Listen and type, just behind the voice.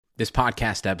This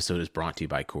podcast episode is brought to you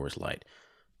by Coors Light.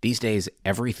 These days,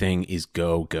 everything is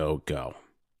go, go, go.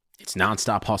 It's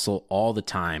nonstop hustle all the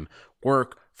time.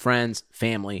 Work, friends,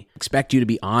 family, expect you to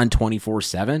be on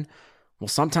 24/7. Well,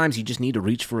 sometimes you just need to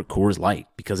reach for a Coors Light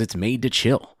because it's made to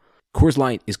chill. Coors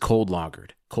Light is cold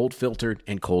lagered, cold filtered,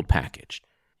 and cold packaged.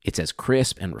 It's as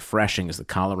crisp and refreshing as the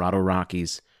Colorado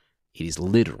Rockies. It is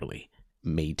literally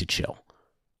made to chill.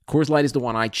 Coors Light is the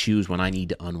one I choose when I need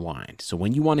to unwind. So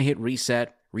when you want to hit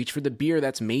reset, reach for the beer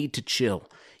that's made to chill.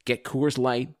 Get Coors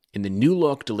Light in the new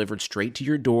look delivered straight to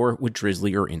your door with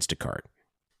Drizzly or Instacart.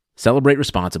 Celebrate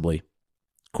responsibly.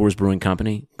 Coors Brewing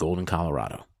Company, Golden,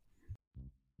 Colorado.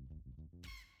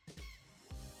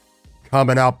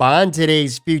 Coming up on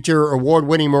today's Future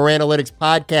Award-winning Moranalytics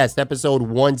podcast, episode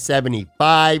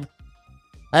 175,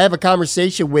 I have a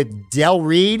conversation with Del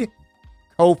Reid,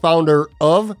 co-founder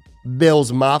of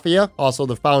Bills Mafia, also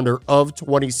the founder of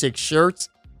 26 Shirts.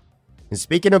 And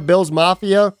speaking of Bills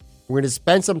Mafia, we're going to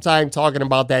spend some time talking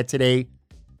about that today.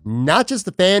 Not just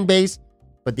the fan base,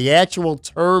 but the actual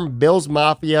term Bills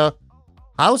Mafia,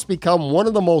 how it's become one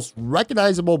of the most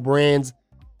recognizable brands,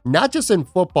 not just in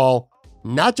football,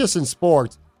 not just in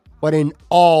sports, but in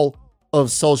all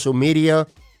of social media.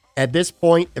 At this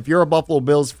point, if you're a Buffalo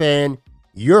Bills fan,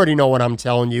 you already know what I'm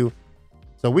telling you.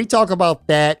 So we talk about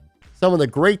that, some of the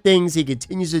great things he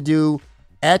continues to do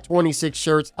at 26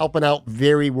 Shirts, helping out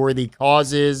very worthy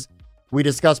causes. We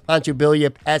discuss Pancho Villa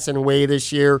passing away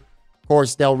this year. Of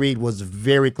course, Del Reid was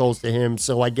very close to him,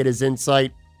 so I get his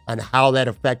insight on how that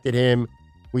affected him.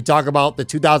 We talk about the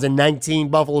 2019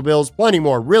 Buffalo Bills, plenty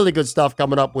more really good stuff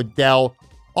coming up with Del.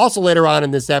 Also later on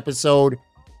in this episode,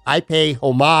 I pay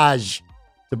homage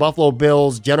to Buffalo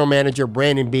Bills general manager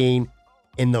Brandon Beane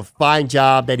in the fine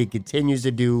job that he continues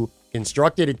to do.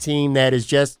 Constructed a team that is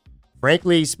just,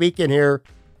 frankly speaking here,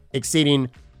 exceeding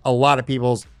a lot of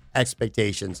people's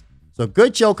expectations. So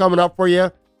good show coming up for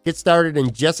you. Get started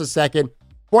in just a second.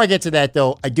 Before I get to that,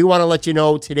 though, I do want to let you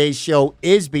know today's show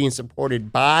is being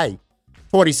supported by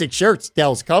 26 Shirts,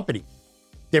 Del's company.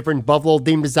 Different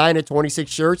Buffalo-themed design at 26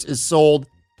 Shirts is sold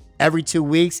every 2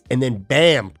 weeks, and then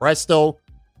bam, presto,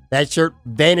 that shirt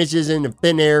vanishes into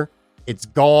thin air. It's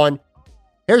gone.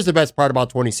 Here's the best part about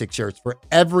 26 Shirts. For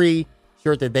every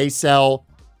shirt that they sell,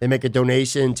 they make a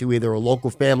donation to either a local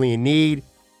family in need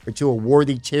or to a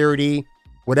worthy charity.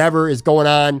 Whatever is going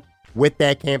on with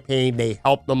that campaign, they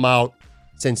help them out.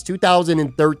 Since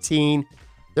 2013,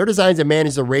 their designs have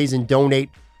managed to raise and donate,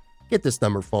 get this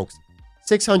number, folks,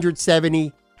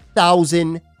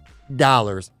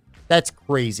 $670,000. That's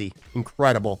crazy.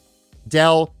 Incredible.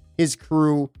 Del, his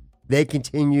crew, they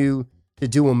continue to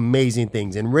do amazing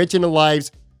things, enriching the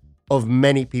lives of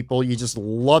many people. You just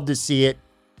love to see it.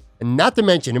 And not to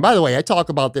mention, and by the way, I talk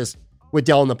about this with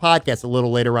Del on the podcast a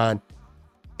little later on.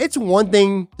 It's one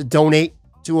thing to donate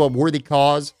to a worthy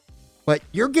cause, but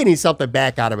you're getting something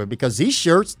back out of it because these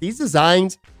shirts, these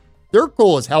designs, they're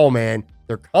cool as hell, man.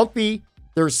 They're comfy,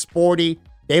 they're sporty,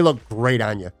 they look great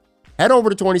on you. Head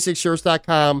over to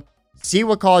 26shirts.com, see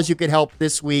what cause you can help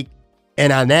this week.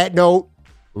 And on that note,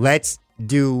 let's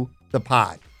do the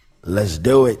pod. Let's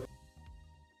do it.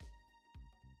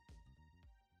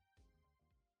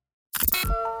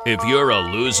 If you're a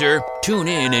loser, tune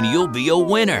in and you'll be a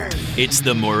winner. It's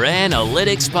the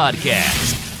Moranalytics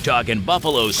Podcast, talking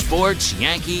Buffalo sports,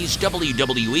 Yankees,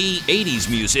 WWE, 80s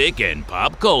music, and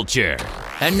pop culture.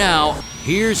 And now,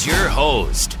 here's your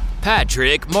host,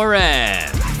 Patrick Moran.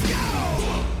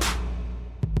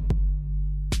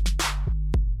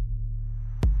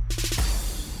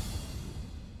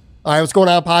 All right, what's going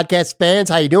on, podcast fans?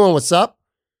 How you doing? What's up?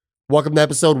 Welcome to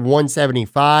episode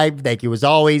 175. Thank you, as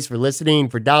always, for listening,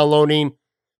 for downloading.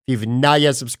 If you've not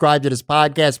yet subscribed to this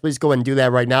podcast, please go ahead and do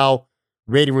that right now.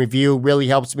 Rate and review really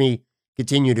helps me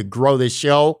continue to grow this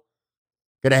show.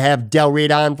 Going to have Del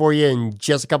Reid on for you in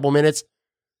just a couple minutes.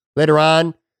 Later on,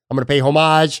 I'm going to pay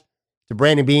homage to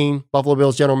Brandon Beane, Buffalo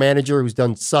Bills general manager, who's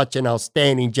done such an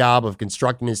outstanding job of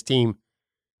constructing his team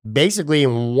basically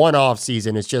in one off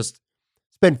season. It's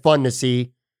been fun to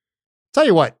see. Tell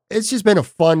you what, it's just been a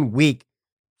fun week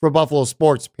for Buffalo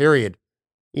sports, period.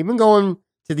 Even going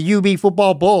to the UB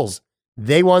football Bulls.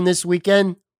 They won this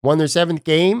weekend, won their 7th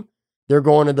game. They're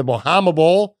going to the Bahama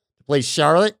Bowl to play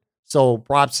Charlotte. So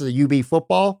props to the UB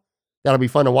football. That'll be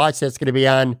fun to watch. That's going to be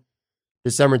on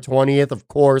December 20th. Of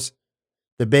course,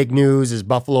 the big news is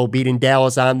Buffalo beating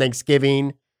Dallas on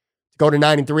Thanksgiving to go to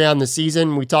 9-3 on the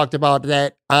season. We talked about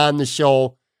that on the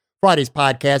show. Friday's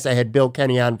podcast, I had Bill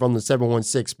Kenny on from the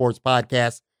 716 Sports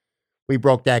Podcast. We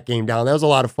broke that game down. That was a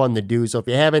lot of fun to do. So if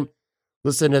you haven't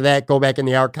listened to that, go back in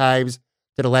the archives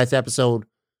to the last episode.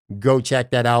 Go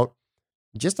check that out.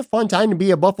 just a fun time to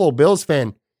be a Buffalo Bills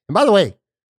fan. And by the way,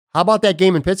 how about that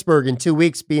game in Pittsburgh in 2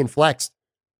 weeks being flexed?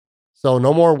 So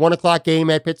no more 1 o'clock game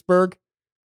at Pittsburgh.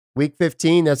 Week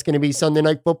 15, that's going to be Sunday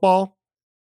Night Football.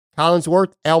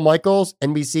 Collinsworth, Al Michaels,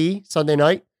 NBC, Sunday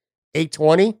night,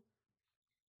 8:20.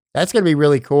 That's going to be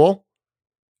really cool.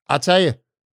 I'll tell you,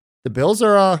 the Bills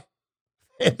are,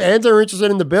 fans are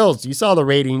interested in the Bills. You saw the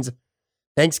ratings.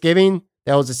 Thanksgiving,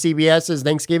 that was the CBS's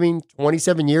Thanksgiving,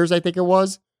 27 years, I think it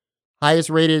was. Highest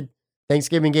rated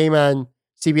Thanksgiving game on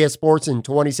CBS Sports in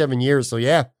 27 years. So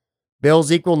yeah,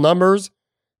 Bills equal numbers,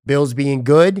 Bills being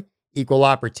good, equal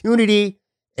opportunity,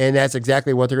 and that's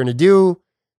exactly what they're going to do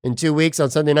in 2 weeks on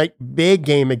Sunday night. Big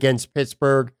game against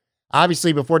Pittsburgh.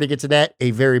 Obviously, before they get to that,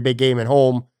 a very big game at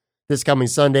home this coming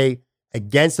Sunday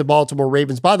against the Baltimore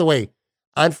Ravens. By the way,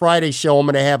 on Friday's show, I'm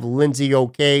going to have Lindsay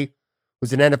OK,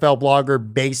 who's an NFL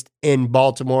blogger based in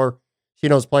Baltimore. She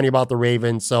knows plenty about the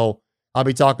Ravens, so I'll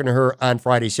be talking to her on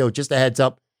Friday's show. Just a heads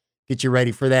up, get you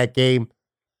ready for that game.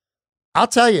 I'll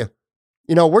tell you,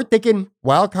 we're thinking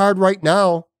wild card right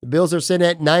now. The Bills are sitting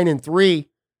at 9-3,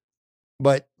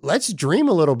 but let's dream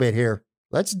a little bit here.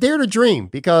 Let's dare to dream,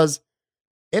 because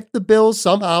if the Bills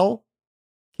somehow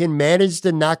can manage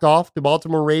to knock off the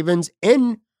Baltimore Ravens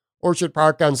in Orchard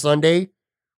Park on Sunday,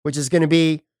 which is going to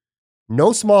be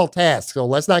no small task. So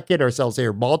let's not kid ourselves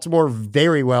here. Baltimore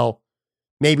very well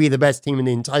may be the best team in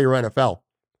the entire NFL,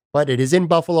 but it is in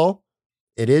Buffalo.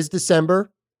 It is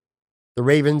December. The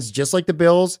Ravens, just like the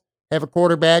Bills, have a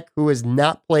quarterback who has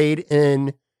not played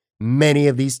in many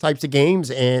of these types of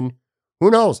games. And who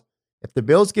knows, if the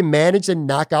Bills can manage to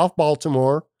knock off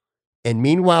Baltimore, and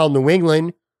meanwhile, New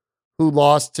England, who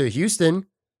lost to Houston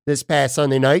this past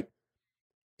Sunday night,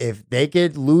 if they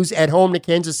could lose at home to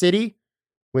Kansas City,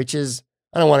 which is,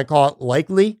 I don't want to call it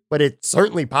likely, but it's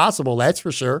certainly possible, that's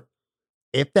for sure.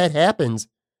 If that happens,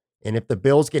 and if the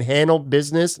Bills can handle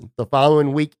business the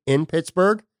following week in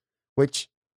Pittsburgh, which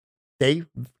they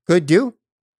could do,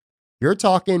 you're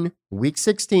talking week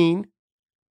 16,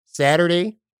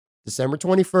 Saturday, December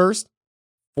 21st,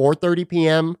 4:30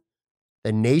 p.m.,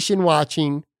 the nation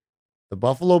watching the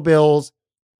Buffalo Bills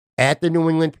at the New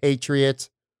England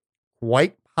Patriots,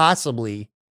 quite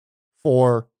possibly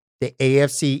for the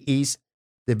AFC East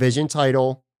division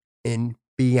title, and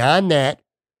beyond that,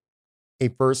 a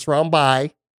first-round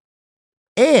bye,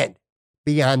 and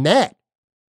beyond that,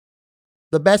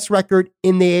 the best record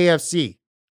in the AFC.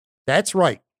 That's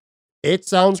right. It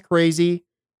sounds crazy,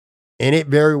 and it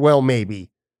very well may be.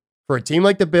 For a team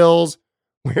like the Bills,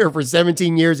 where for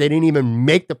 17 years they didn't even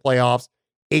make the playoffs,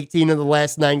 18 of the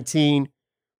last 19,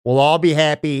 we'll all be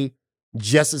happy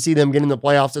just to see them get in the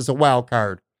playoffs as a wild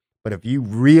card. But if you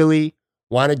really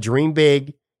want to dream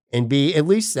big and be at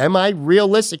least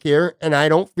semi-realistic here, and I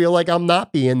don't feel like I'm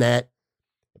not being that,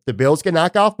 if the Bills can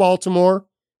knock off Baltimore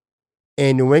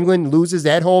and New England loses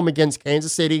at home against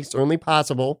Kansas City, certainly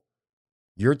possible,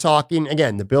 you're talking,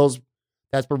 again, the Bills,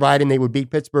 that's providing they would beat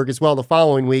Pittsburgh as well the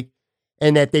following week,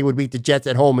 and that they would beat the Jets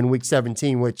at home in week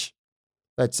 17, which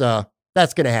that's going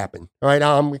to happen. All right,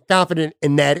 I'm confident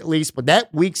in that at least. But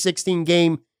that week 16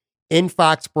 game in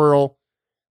Foxborough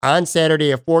on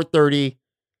Saturday at 4:30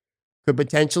 could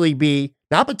potentially be,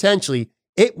 not potentially,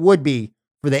 it would be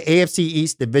for the AFC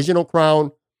East divisional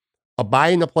crown, a bye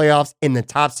in the playoffs, and the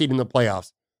top seed in the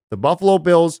playoffs. The Buffalo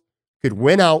Bills could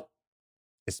win out,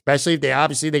 especially if they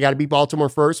got to beat Baltimore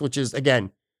first, which is,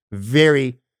 again,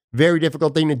 very, very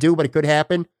difficult thing to do, but it could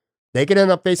happen. They could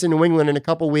end up facing New England in a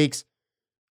couple weeks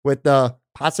with the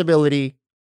possibility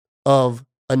of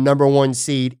a number one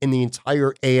seed in the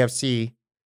entire AFC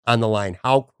on the line.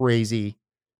 How crazy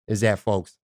is that,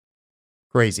 folks?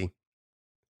 Crazy.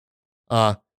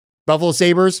 Buffalo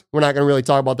Sabres, we're not going to really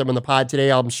talk about them on the pod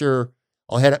today. I'm sure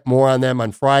I'll head more on them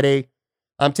on Friday.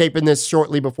 I'm taping this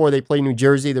shortly before they play New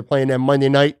Jersey. They're playing them Monday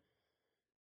night.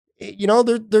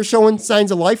 They're showing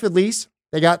signs of life at least.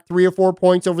 They got 3 or 4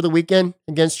 points over the weekend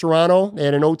against Toronto. They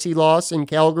had an OT loss in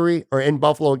Calgary, or in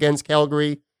Buffalo against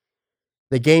Calgary.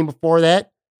 The game before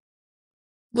that,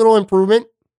 little improvement.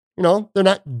 They're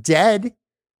not dead.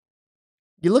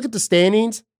 You look at the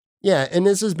standings, yeah, and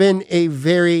this has been a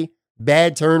very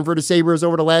bad turn for the Sabres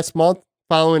over the last month,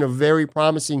 following a very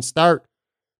promising start.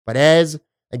 But as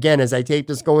I tape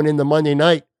this going into Monday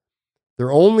night,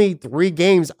 they're only 3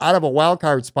 games out of a wild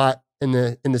card spot in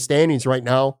the standings right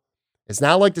now. It's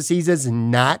not like the season's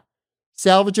not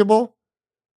salvageable.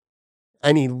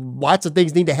 I mean, lots of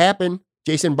things need to happen.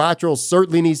 Jason Botterill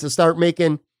certainly needs to start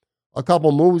making a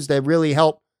couple moves that really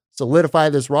help solidify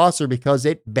this roster, because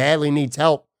it badly needs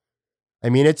help. I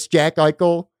mean, it's Jack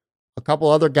Eichel, a couple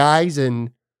other guys,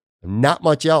 and not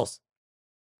much else.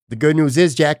 The good news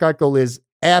is Jack Eichel is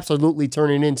absolutely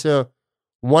turning into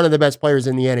one of the best players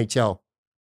in the NHL.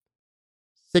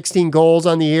 16 goals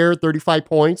on the year, 35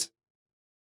 points.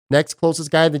 Next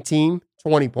closest guy on the team,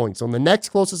 20 points. So the next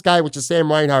closest guy, which is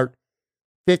Sam Reinhart,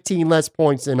 15 less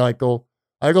points than Eichel.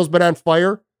 Eichel's been on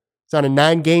fire. It's on a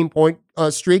 9-game point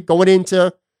streak going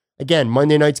into, again,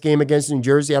 Monday night's game against New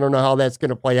Jersey. I don't know how that's going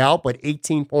to play out, but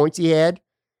 18 points he had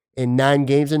in 9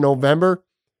 games in November.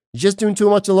 He's just doing too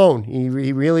much alone. He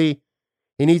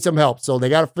needs some help. So they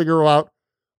got to figure out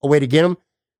a way to get him.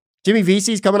 Jimmy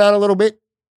Vesey's coming out a little bit.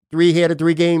 He had a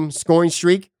 3-game scoring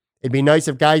streak. It'd be nice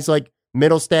if guys like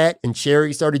Middlestat and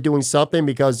Sherry started doing something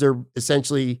because they're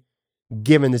essentially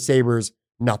giving the Sabres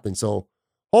nothing. So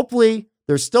hopefully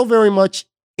they're still very much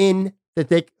in the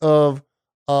thick of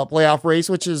a playoff race,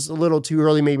 which is a little too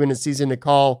early maybe in the season to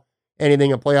call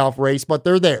anything a playoff race, but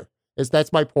they're there.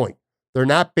 That's my point. They're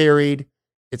not buried.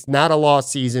 It's not a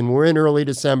lost season. We're in early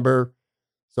December.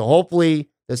 So hopefully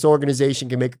this organization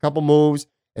can make a couple moves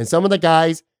and some of the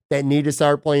guys that need to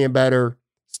start playing better,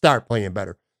 start playing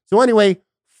better. So anyway,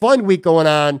 fun week going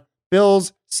on.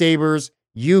 Bills, Sabres,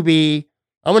 UB.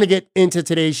 I'm going to get into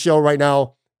today's show right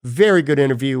now. Very good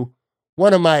interview.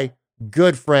 One of my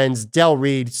good friends, Del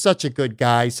Reed, such a good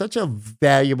guy, such a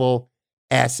valuable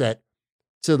asset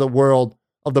to the world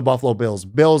of the Buffalo Bills.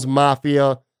 Bills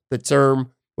Mafia, the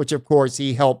term, which of course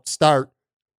he helped start.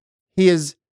 He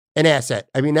is an asset.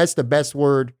 I mean, that's the best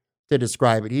word to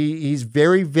describe it. He's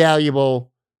very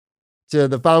valuable to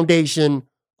the foundation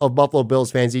of Buffalo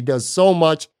Bills fans. He does so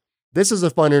much. This is a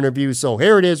fun interview. So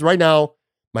here it is right now,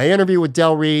 my interview with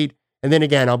Del Reed. And then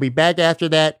again, I'll be back after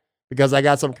that because I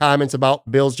got some comments about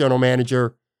Bills general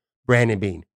manager Brandon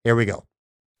Beane. Here we go.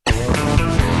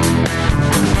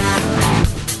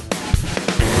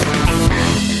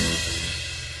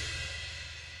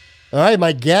 All right,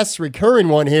 my guest, recurring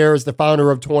one here, is the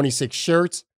founder of 26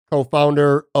 Shirts,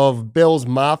 co-founder of Bills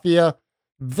Mafia,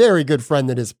 very good friend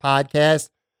of this podcast,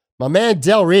 my man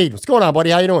Del Reed. What's going on, buddy?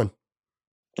 How you doing?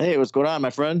 Hey, what's going on, my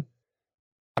friend?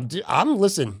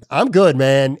 I'm good,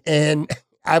 man. And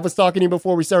I was talking to you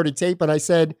before we started tape, and I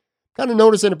said, kind of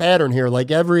noticing a pattern here.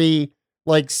 Like every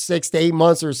 6 to 8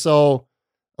 months or so,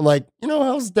 I'm like,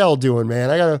 how's Del doing, man?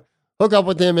 I gotta hook up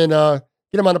with him and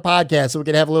get him on the podcast so we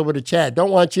can have a little bit of chat. Don't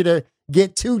want you to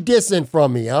get too distant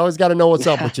from me. I always got to know what's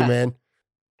up with you, man.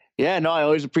 Yeah, no, I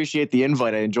always appreciate the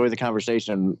invite. I enjoy the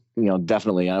conversation.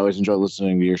 Definitely. I always enjoy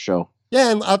listening to your show.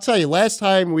 Yeah, and I'll tell you, last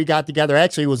time we got together,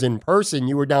 actually it was in person.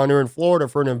 You were down here in Florida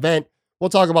for an event. We'll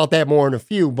talk about that more in a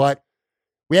few, but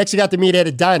we actually got to meet at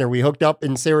a diner. We hooked up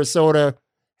in Sarasota,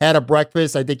 had a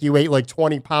breakfast. I think you ate like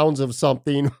 20 pounds of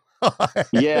something.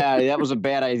 Yeah, that was a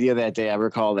bad idea that day. I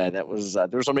recall that. That was there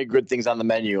were so many good things on the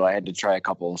menu. I had to try a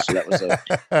couple, so that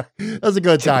was a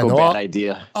good time. Bad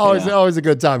idea. Always a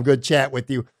good time. Good chat with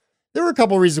you. There were a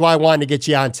couple of reasons why I wanted to get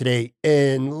you on today,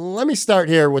 and let me start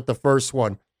here with the first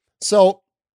one. So,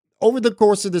 over the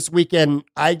course of this weekend,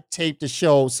 I taped a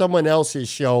show, someone else's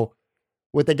show,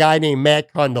 with a guy named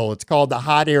Matt Kundle. It's called the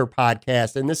Hot Air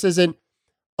Podcast, and this isn't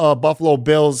a Buffalo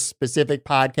Bills specific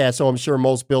podcast, so I'm sure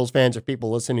most Bills fans or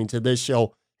people listening to this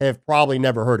show have probably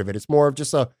never heard of it. It's more of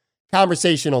just a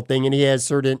conversational thing, and he has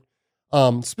certain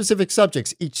specific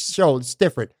subjects. Each show is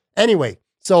different. Anyway,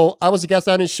 so I was a guest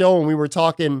on his show, and we were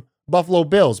talking Buffalo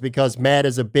Bills because Matt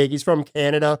is he's from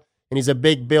Canada, and he's a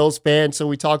big Bills fan, so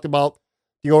we talked about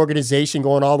the organization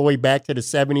going all the way back to the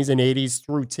 70s and 80s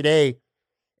through today.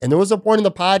 And there was a point in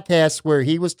the podcast where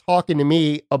he was talking to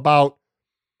me about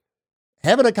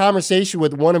having a conversation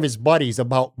with one of his buddies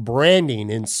about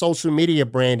branding and social media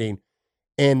branding.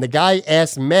 And the guy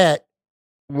asked Matt,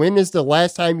 when is the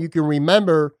last time you can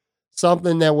remember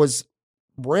something that was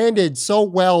branded so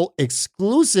well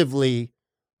exclusively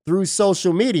through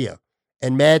social media?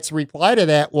 And Matt's reply to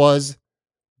that was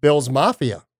Bills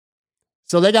Mafia.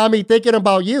 So they got me thinking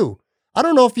about you. I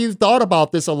don't know if you've thought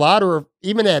about this a lot or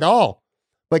even at all,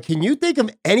 but can you think of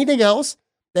anything else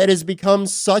that has become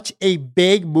such a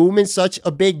big movement, such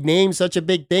a big name, such a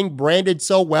big thing, branded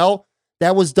so well,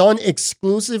 that was done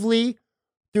exclusively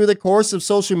through the course of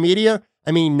social media?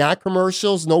 I mean, not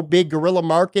commercials, no big guerrilla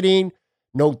marketing,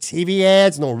 no TV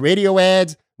ads, no radio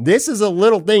ads. This is a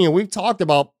little thing, and we've talked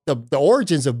about the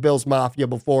origins of Bills Mafia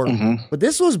before, but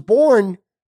this was born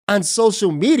on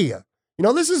social media.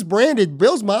 This is branded.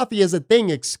 Bills Mafia is a thing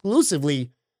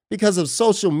exclusively because of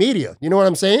social media. You know what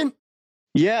I'm saying?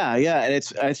 Yeah.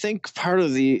 And I think part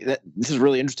of this is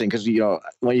really interesting because,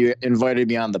 when you invited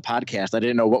me on the podcast, I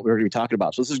didn't know what we were going to be talking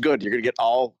about. So this is good. You're going to get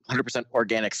all 100%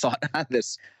 organic thought on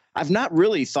this. I've not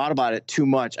really thought about it too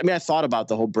much. I mean, I thought about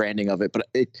the whole branding of it, but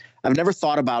I've never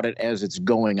thought about it as it's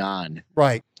going on.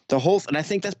 Right. and I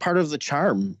think that's part of the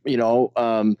charm,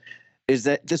 is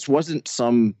that this wasn't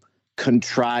some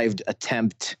contrived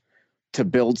attempt to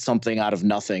build something out of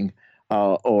nothing,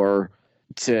 or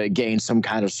to gain some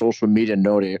kind of social media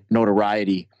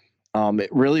notoriety. It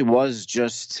really was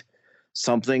just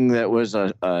something that was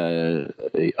a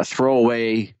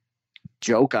throwaway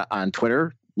joke on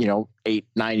Twitter,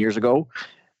 8-9 years ago,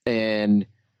 and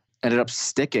ended up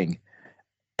sticking.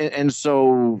 And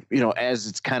so, as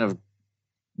it's kind of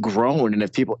grown, and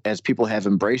as people have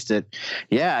embraced it,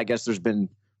 I guess there's been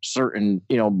certain,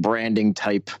 branding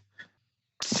type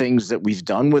things that we've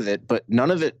done with it, but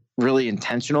none of it really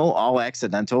intentional, all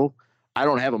accidental. I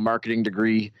don't have a marketing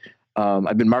degree.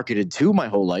 I've been marketed to my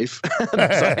whole life. So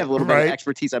I have a little bit of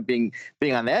expertise on being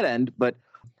on that end, but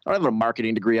I don't have a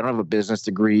marketing degree. I don't have a business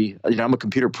degree. I'm a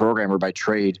computer programmer by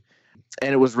trade.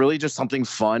 And it was really just something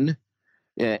fun,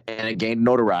 and it gained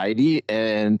notoriety,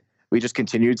 and we just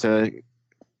continued to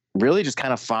really just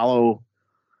kind of follow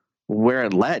where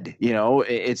it led.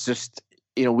 It's just,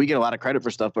 we get a lot of credit for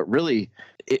stuff, but really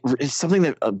it's something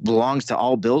that belongs to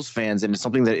all Bills fans. And it's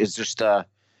something that is just, I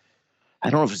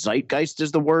don't know if zeitgeist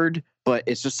is the word, but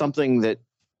it's just something that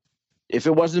if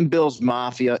it wasn't Bills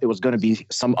Mafia, it was going to be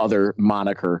some other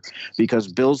moniker,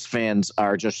 because Bills fans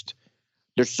are just,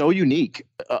 they're so unique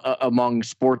among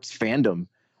sports fandom.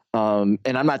 And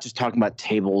I'm not just talking about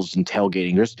tables and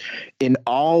tailgating. There's in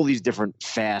all these different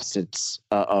facets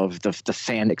of the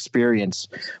fan experience,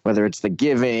 whether it's the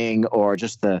giving or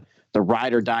just the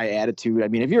ride or die attitude. I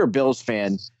mean, if you're a Bills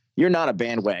fan, you're not a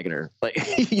bandwagoner,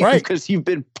 because you've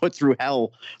been put through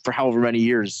hell for however many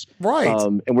years. Right.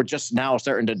 And we're just now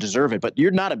starting to deserve it, but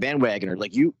you're not a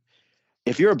bandwagoner.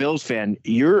 If you're a Bills fan,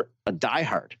 you're a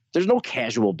diehard. There's no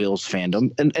casual Bills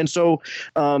fandom. And so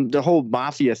the whole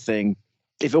Mafia thing,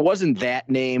 if it wasn't that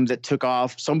name that took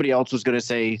off, somebody else was going to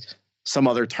say some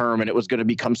other term, and it was going to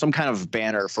become some kind of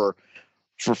banner for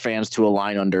fans to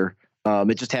align under.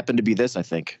 It just happened to be this, I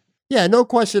think. Yeah, no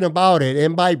question about it.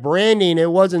 And by branding,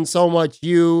 it wasn't so much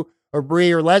you or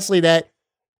Bree or Leslie that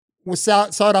was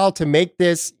sought out to make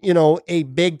this, a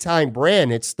big time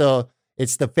brand. It's the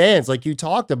fans, like you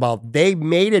talked about. They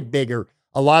made it bigger.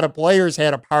 A lot of players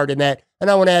had a part in that. And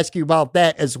I want to ask you about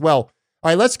that as well.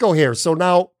 All right, let's go here. So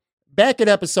now back in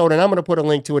episode, and I'm going to put a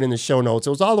link to it in the show notes.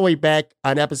 It was all the way back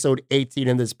on episode 18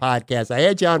 in this podcast. I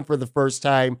had you on for the first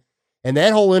time, and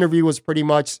that whole interview was pretty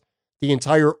much the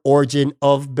entire origin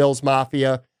of Bills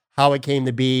Mafia, how it came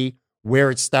to be,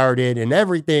 where it started, and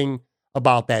everything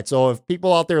about that. So if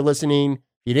people out there listening, if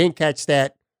you didn't catch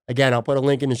that, again, I'll put a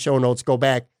link in the show notes. Go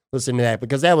back, listen to that,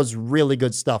 because that was really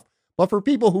good stuff. But for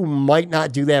people who might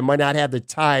not do that, might not have the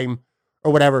time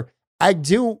or whatever, I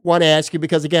do want to ask you,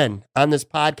 because again, on this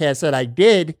podcast that I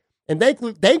did, and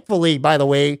thankfully, by the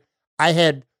way, I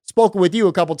had spoken with you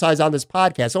a couple times on this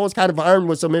podcast. So I was kind of armed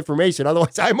with some information.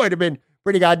 Otherwise, I might have been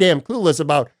pretty goddamn clueless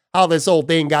about how this whole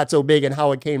thing got so big and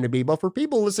how it came to be. But for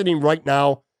people listening right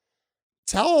now,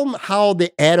 tell them how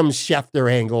the Adam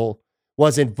Schefter angle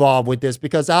was involved with this,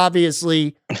 because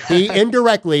obviously he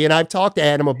indirectly, and I've talked to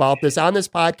Adam about this on this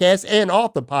podcast and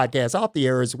off the podcast, off the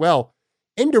air as well,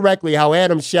 indirectly how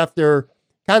Adam Schefter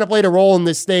kind of played a role in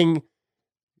this thing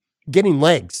getting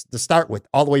legs to start with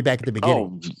all the way back at the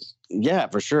beginning. Oh, yeah,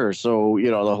 for sure. So,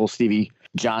 the whole Stevie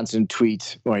Johnson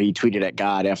tweet where he tweeted at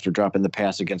God after dropping the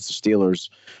pass against the Steelers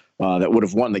that would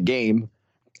have won the game.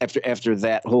 After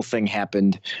that whole thing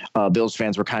happened, Bills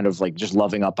fans were kind of like just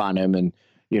loving up on him. And,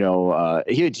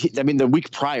 the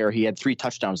week prior, he had 3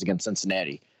 touchdowns against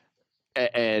Cincinnati,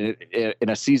 and in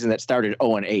a season that started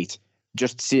 0-8.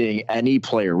 Just seeing any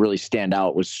player really stand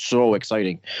out was so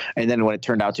exciting. And then when it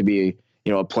turned out to be,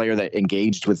 a player that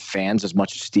engaged with fans as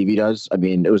much as Stevie does, I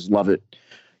mean, it was love it,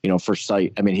 first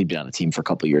sight. I mean, he'd been on the team for a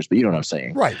couple of years, but you know what I'm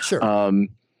saying? Right, sure.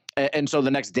 And so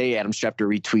the next day, Adam Schefter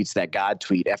retweets that God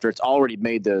tweet after it's already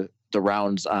made the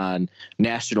rounds on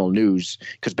national news,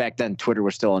 because back then Twitter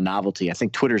was still a novelty. I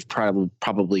think Twitter's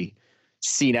probably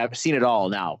seen it all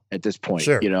now at this point,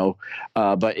 sure.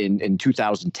 But in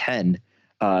 2010, it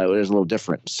was a little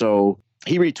different. So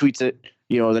he retweets it,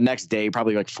 the next day,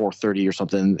 probably like 4:30 or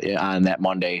something on that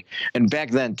Monday. And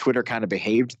back then, Twitter kind of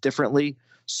behaved differently,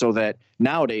 so that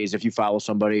nowadays, if you follow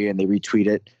somebody and they retweet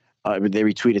it, they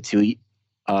retweet a tweet,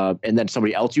 and then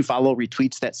somebody else you follow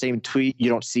retweets that same tweet, you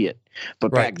don't see it.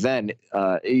 But right. Back then,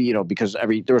 because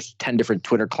there was 10 different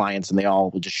Twitter clients and they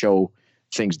all would just show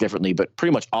things differently, but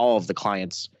pretty much all of the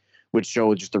clients would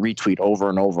show just the retweet over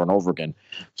and over and over again.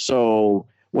 So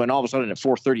when all of a sudden at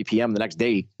 4:30 p.m. the next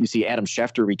day, you see Adam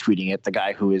Schefter retweeting it, the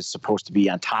guy who is supposed to be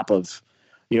on top of,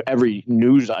 every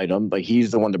news item. Like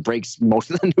he's the one that breaks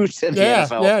most of the news in the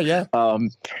NFL. Yeah.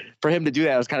 For him to do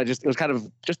that, it was kind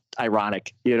of just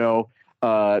ironic,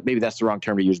 maybe that's the wrong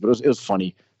term to use, but it was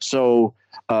funny. So,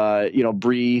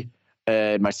 Bree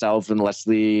and myself and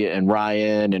Leslie and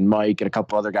Ryan and Mike and a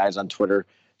couple other guys on Twitter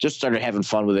just started having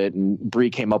fun with it. And Bree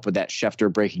came up with that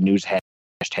Schefter breaking news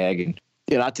hashtag. And,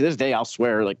 to this day, I'll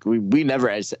swear, like we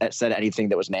never said anything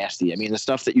that was nasty. I mean, the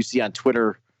stuff that you see on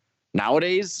Twitter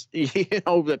nowadays,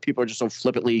 that people are just so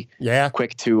flippantly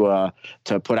quick to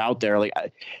put out there. Like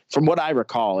from what I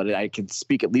recall, and I can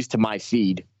speak at least to my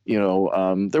feed, there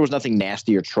was nothing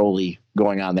nasty or trolly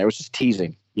going on there. It was just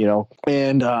teasing,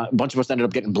 and a bunch of us ended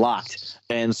up getting blocked.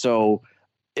 And so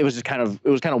it was kind of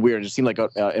weird. It just seemed like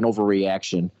an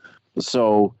overreaction.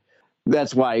 So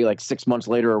that's why, like 6 months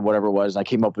later or whatever it was, I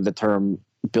came up with the term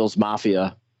Bills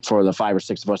Mafia for the 5 or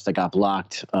 6 of us that got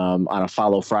blocked on a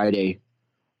Follow Friday.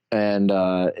 And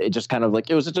it just kind of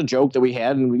it was just a joke that we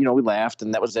had, and we laughed,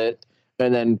 and that was it.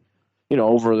 And then you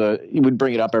would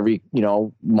bring it up every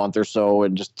month or so,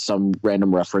 and just some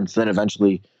random reference. Then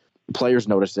eventually, players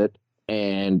noticed it,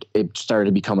 and it started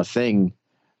to become a thing,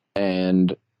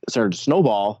 and it started to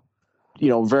snowball.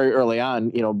 Very early on,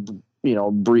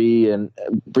 Bree and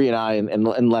I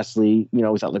and Leslie,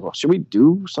 we thought well, should we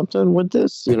do something with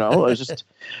this? It was just,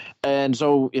 and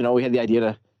so we had the idea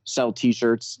to sell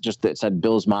T-shirts just that said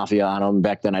Bills Mafia on them.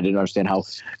 Back then, I didn't understand how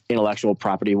intellectual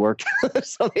property worked.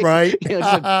 So right?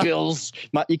 Said Bills.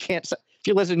 You can't. If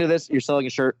you're listening to this, you're selling a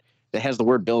shirt that has the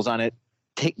word Bills on it.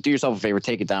 Do yourself a favor,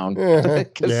 take it down.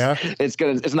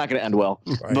 It's not gonna end well.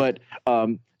 Right. But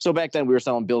so back then we were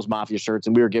selling Bills Mafia shirts,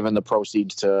 and we were giving the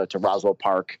proceeds to Roswell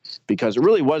Park, because it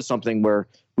really was something where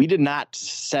we did not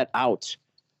set out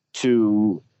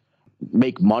to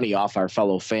make money off our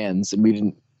fellow fans, and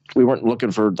we weren't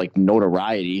looking for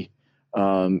notoriety.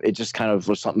 It just kind of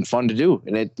was something fun to do.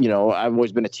 And I've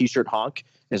always been a T-shirt honk,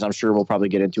 as I'm sure we'll probably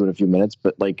get into in a few minutes,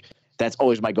 but that's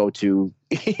always my go-to.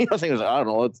 Thing is, I don't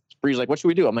know. Bree's like, what should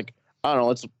we do? I'm like, I don't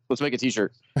know. Let's make a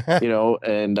T-shirt,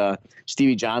 and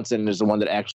Stevie Johnson is the one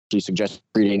that actually suggested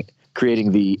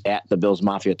creating the Bills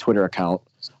Mafia Twitter account.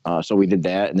 So we did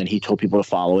that, and then he told people to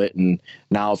follow it. And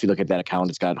now if you look at that account,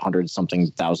 it's got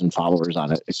 100-something thousand followers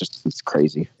on it. It's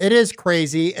crazy. It is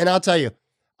crazy. And I'll tell you,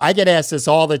 I get asked this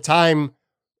all the time,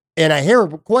 and I hear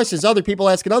questions other people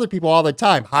asking other people all the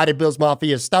time. How did Bills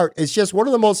Mafia start? It's just one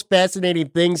of the most fascinating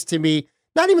things to me.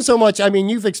 Not even so much, I mean,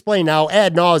 you've explained now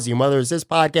ad nauseum, whether it's this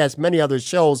podcast, many other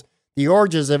shows, the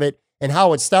origins of it and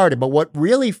how it started. But what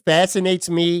really fascinates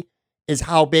me is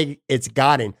how big it's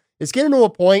gotten. It's getting to a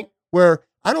point where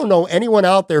I don't know anyone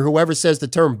out there who ever says the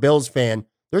term Bills fan.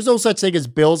 There's no such thing as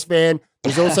Bills fan.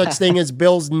 There's no such thing as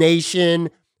Bills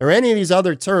Nation or any of these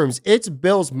other terms. It's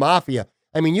Bills Mafia.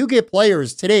 I mean, you get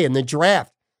players today in the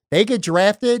draft. They get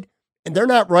drafted and they're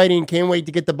not writing, can't wait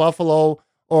to get to Buffalo,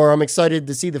 or I'm excited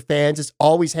to see the fans. It's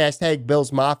always hashtag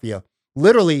Bills Mafia.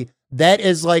 Literally, that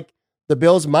is like the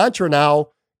Bills mantra now.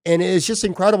 And it's just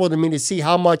incredible to me to see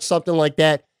how much something like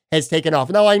that has taken off.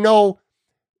 Now, I know,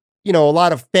 a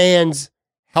lot of fans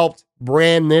helped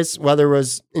brand this, whether it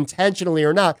was intentionally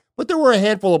or not, but there were a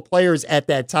handful of players at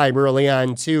that time early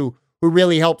on, too, who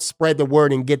really helped spread the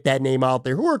word and get that name out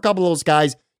there. Who were a couple of those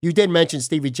guys? You did mention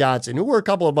Stevie Johnson. Who were a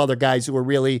couple of other guys who were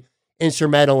really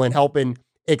instrumental in helping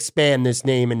expand this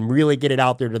name and really get it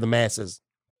out there to the masses?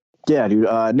 Yeah, dude.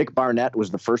 Nick Barnett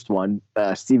was the first one.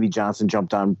 Stevie Johnson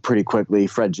jumped on pretty quickly.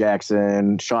 Fred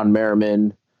Jackson, Sean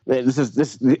Merriman.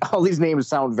 All these names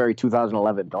sound very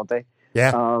 2011, don't they?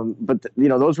 Yeah. But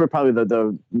those were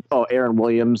probably Aaron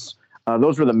Williams.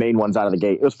 Those were the main ones out of the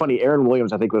gate. It was funny. Aaron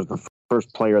Williams, I think, was the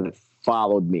first player that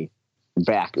followed me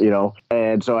back,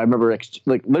 and so I remember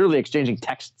literally exchanging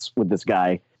texts with this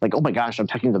guy. Like, oh my gosh, I'm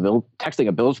texting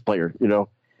a Bills player.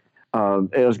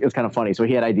 It was kind of funny. So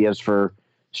he had ideas for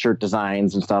shirt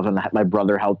designs and stuff, and my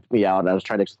brother helped me out. I was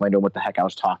trying to explain to him what the heck I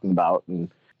was talking about,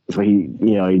 and so he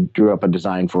drew up a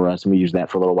design for us, and we used that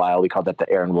for a little while. We called that the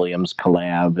Aaron Williams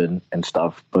collab and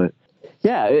stuff. But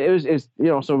yeah, it was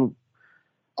so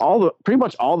pretty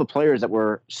much all the players that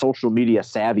were social media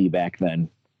savvy back then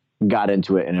got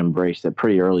into it and embraced it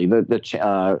pretty early.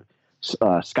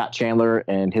 Scott Chandler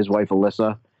and his wife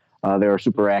Alyssa, they were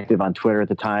super active on Twitter at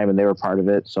the time, and they were part of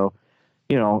it. So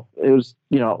it was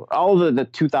all the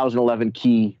 2011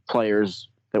 key players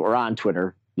that were on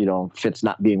Twitter, Fitz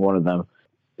not being one of them,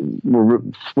 were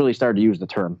really started to use the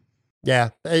term. Yeah,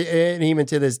 and even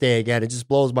to this day, again, it just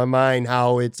blows my mind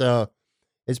how it's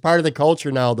part of the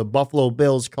culture now. The Buffalo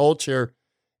Bills culture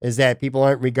is that people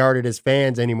aren't regarded as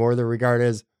fans anymore. They're regarded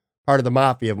as part of the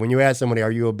mafia. When you ask somebody,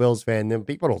 are you a Bills fan? Then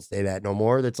people don't say that no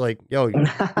more. That's like, yo, you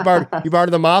part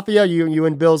of the mafia? You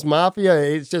in Bills Mafia?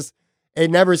 It's just, it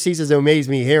never ceases to amaze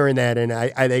me hearing that, and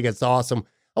I think it's awesome.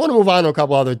 I want to move on to a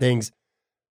couple other things.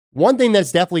 One thing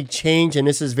that's definitely changed, and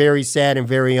this is very sad and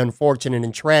very unfortunate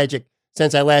and tragic,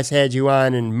 since I last had you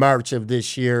on in March of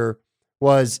this year,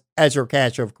 was Ezra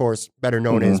Castro, of course, better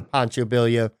known as Pancho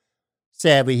Villa.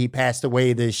 Sadly, he passed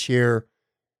away this year,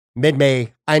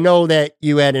 mid-May. I know that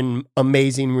you had an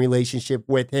amazing relationship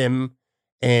with him,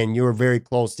 and you were very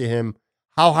close to him.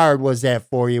 How hard was that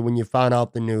for you when you found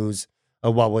out the news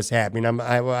of what was happening?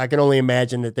 I can only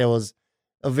imagine that there was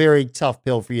a very tough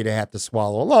pill for you to have to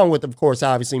swallow, along with, of course,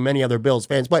 obviously many other Bills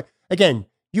fans. But again,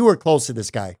 you were close to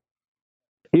this guy.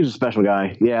 He was a special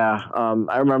guy. Yeah.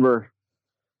 I remember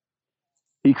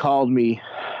he called me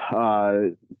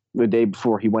the day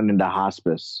before he went into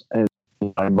hospice. And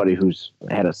anybody who's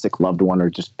had a sick loved one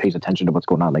or just pays attention to what's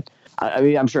going on, like, I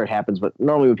mean, I'm sure it happens, but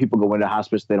normally when people go into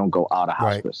hospice, they don't go out of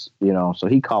hospice, you know? So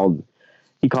he called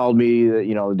me,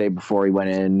 you know, the day before he went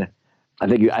in. I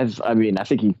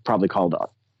think he probably called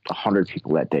 100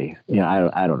 people that day. You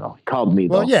know, I don't know. He called me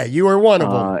though. Well, yeah, you were one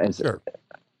of them. Sure.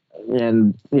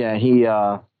 And yeah, he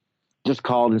just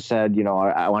called and said, you know,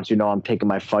 I want you to know I'm taking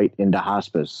my fight into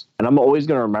hospice. And I'm always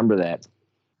going to remember that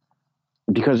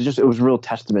because it was a real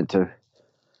testament to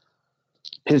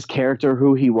his character,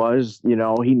 who he was. You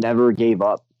know, he never gave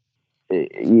up.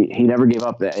 He never gave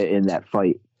up in that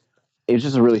fight. He was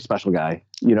just a really special guy,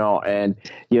 you know, and,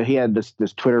 you know, he had this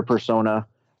Twitter persona,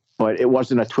 but it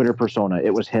wasn't a Twitter persona.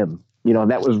 It was him, you know,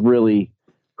 and that was really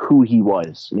who he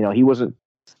was. You know, he wasn't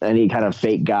any kind of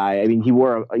fake guy. I mean, he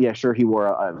wore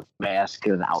a mask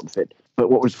and an outfit,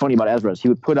 but what was funny about Ezra is he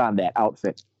would put on that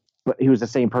outfit, but he was the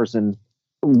same person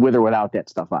with or without that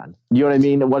stuff on. You know what I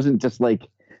mean? It wasn't just like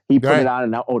he put it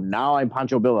on and now I'm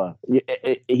Pancho Villa.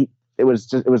 He was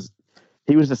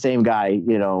the same guy,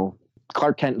 you know,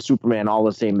 Clark Kent and Superman all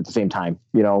the same at the same time,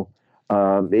 you know.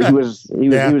 He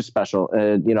was special.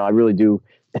 You know, I really do.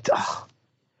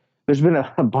 There's been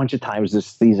a bunch of times this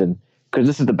season, because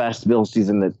this is the best Bills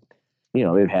season that, you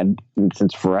know, they've had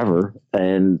since forever.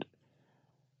 And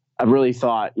I really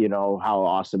thought, you know, how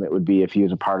awesome it would be if he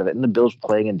was a part of it. And the Bills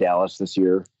playing in Dallas this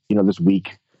year, you know, this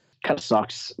week, kind of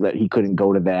sucks that he couldn't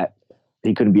go to that.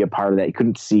 He couldn't be a part of that. He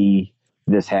couldn't see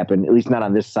this happen, at least not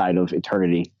on this side of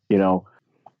eternity, you know.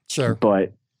 Sure.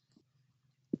 But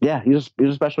yeah, he's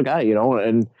a special guy, you know,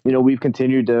 and, you know, we've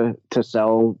continued to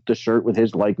sell the shirt with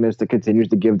his likeness that continues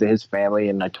to give to his family.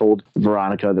 And I told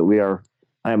Veronica that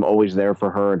I am always there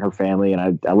for her and her family.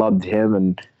 And I loved him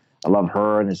and I love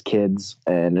her and his kids,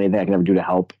 and anything I can ever do to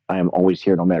help, I am always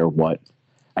here no matter what.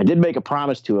 I did make a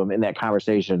promise to him in that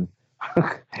conversation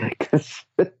because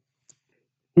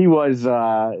he was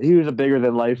a bigger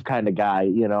than life kind of guy,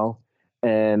 you know?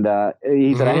 And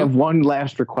he said, I have one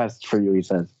last request for you, he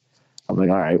says. I'm like,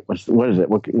 all right, what is it?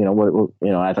 What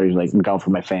I thought he was like, look out for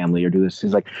my family or do this.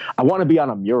 He's like, I want to be on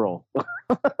a mural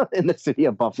in the city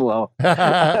of Buffalo.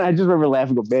 I just remember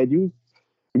laughing, go, man,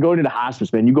 you're going into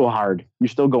hospice, man. You go hard. You're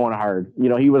still going hard. You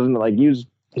know, he wasn't like, he's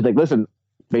like, listen,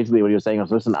 basically what he was saying was,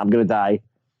 listen, I'm going to die.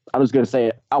 I'm just going to say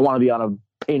it. I want to be on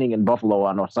a painting in Buffalo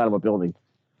on the side of a building.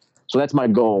 So that's my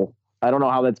goal. I don't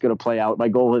know how that's going to play out. My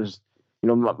goal is, you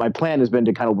know, my plan has been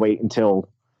to kind of wait until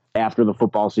after the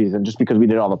football season, just because we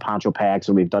did all the poncho packs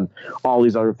and we've done all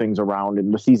these other things around,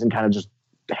 and the season kind of just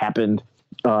happened.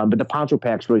 But the poncho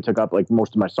packs really took up like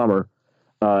most of my summer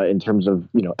in terms of,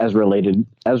 you know, Ezra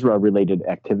related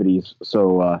activities.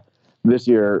 So this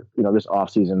year, you know, this off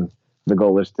season, the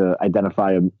goal is to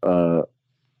identify an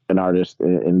artist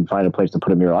and find a place to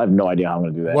put a mural. I have no idea how I'm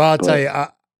going to do that. Well, I'll tell you,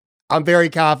 I'm very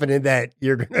confident that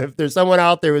if there's someone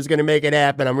out there who's going to make it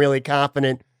happen, I'm really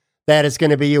confident that it's going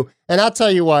to be you. And I'll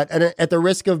tell you what, and at the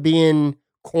risk of being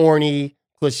corny,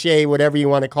 cliche, whatever you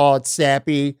want to call it,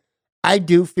 sappy, I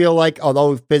do feel like,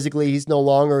 although physically he's no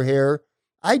longer here,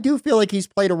 I do feel like he's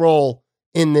played a role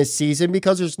in this season,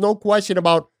 because there's no question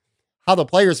about how the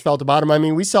players felt about him. I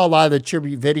mean, we saw a lot of the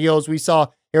tribute videos. We saw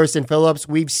Harrison Phillips.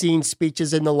 We've seen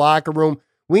speeches in the locker room.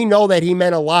 We know that he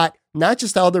meant a lot, not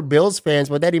just to other Bills fans,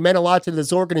 but that he meant a lot to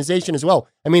this organization as well.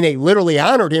 I mean, they literally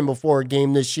honored him before a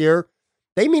game this year.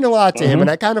 They mean a lot to him, and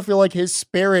I kind of feel like his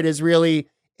spirit has really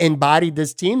embodied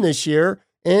this team this year,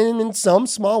 and in some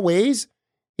small ways,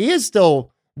 he is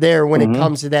still there when it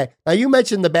comes to that. Now, you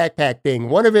mentioned the backpack thing.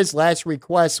 One of his last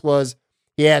requests was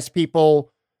he asked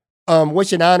people,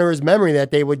 wish and honor his memory,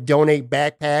 that they would donate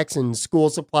backpacks and school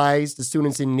supplies to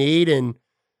students in need, and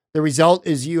the result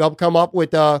is you helped come up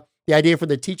with the idea for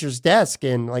the teacher's desk,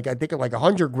 and I think like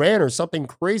 $100,000 or something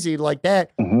crazy like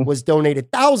that was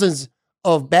donated. Thousands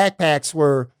of backpacks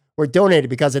were were donated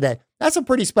because of that. That's a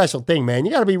pretty special thing, man.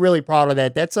 You got to be really proud of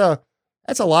that. That's a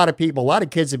lot of people, a lot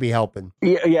of kids to be helping.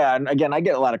 Yeah. And again, I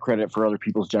get a lot of credit for other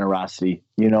people's generosity.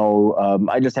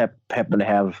 I just happen to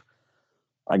have,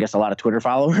 I guess, a lot of Twitter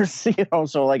followers,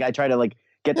 so like I try to like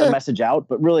get the message out,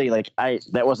 but really like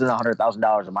that wasn't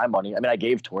 $100,000 of my money. I mean, I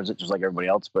gave towards it just like everybody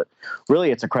else, but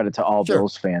really it's a credit to all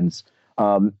Bills fans.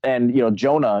 And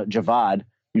Jonah Javad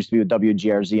used to be with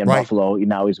WGRZ in Buffalo.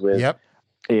 Now he's with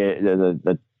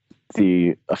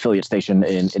the affiliate station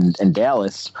in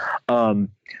Dallas.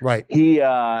 Right.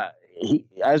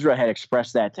 Ezra had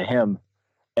expressed that to him.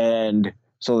 And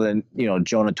so then,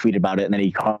 Jonah tweeted about it, and then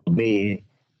he called me,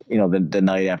 the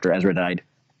night after Ezra died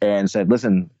and said,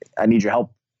 listen, I need your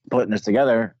help putting this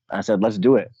together. I said, let's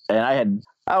do it. And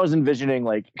I was envisioning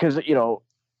cause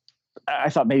I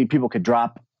thought maybe people could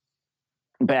drop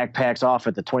backpacks off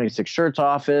at the 26 Shirts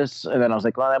office. And then I was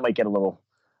like, well, that might get a little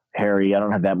hairy. I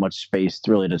don't have that much space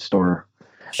really to store.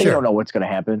 Sure. You don't know what's going to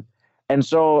happen. And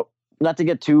so not to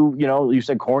get too, you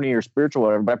said corny or spiritual, or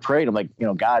whatever, but I prayed. I'm like,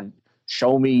 God,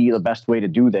 show me the best way to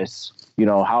do this.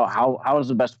 What's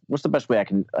the best way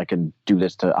I can do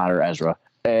this to honor Ezra?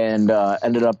 And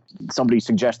ended up, somebody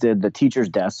suggested the teacher's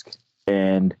desk,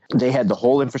 and they had the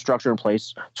whole infrastructure in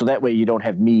place. So that way you don't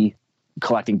have me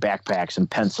collecting backpacks and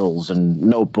pencils and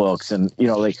notebooks. And,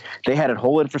 they had a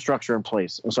whole infrastructure in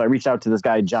place. And so I reached out to this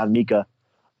guy, John Mika,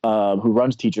 who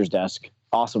runs teacher's desk.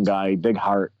 Awesome guy, big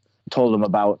heart. Told him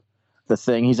about the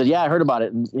thing. He said, yeah, I heard about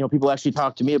it. And, people actually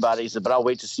talked to me about it. He said, but I'll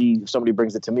wait to see if somebody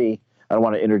brings it to me. I don't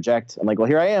want to interject. I'm like, well,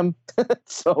 here I am.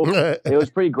 So it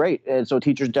was pretty great. And so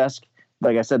teacher's desk,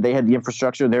 like I said, they had the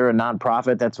infrastructure. They're a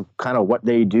nonprofit. That's kind of what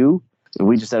they do. And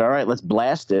we just said, all right, let's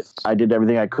blast it. I did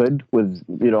everything I could with,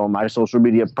 my social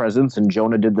media presence, and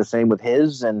Jonah did the same with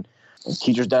his, and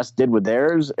teacher's desk did with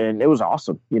theirs. And it was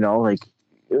awesome.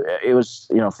 It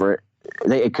was,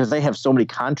 because they have so many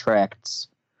contracts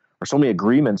or so many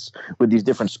agreements with these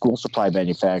different school supply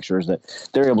manufacturers that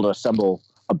they're able to assemble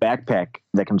a backpack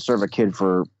that can serve a kid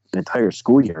for an entire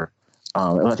school year.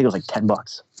 I think it was like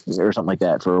 $10 or something like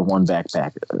that for one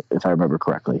backpack, if I remember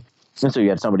correctly. And so you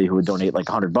had somebody who would donate like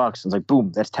 $100. It's like,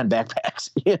 boom, that's 10 backpacks,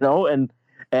 and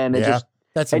it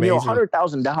that's amazing.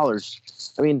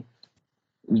 $100,000. I mean,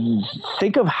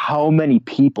 think of how many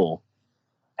people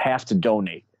have to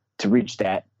donate to reach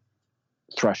that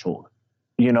threshold,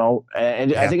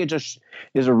 and I think it just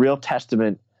is a real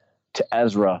testament to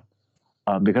Ezra.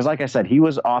 Because like I said, he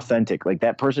was authentic. Like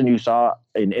that person you saw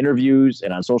in interviews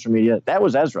and on social media, that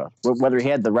was Ezra, whether he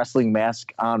had the wrestling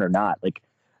mask on or not. Like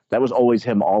that was always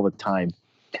him all the time.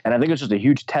 And I think it's just a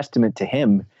huge testament to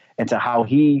him and to how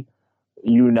he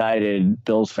united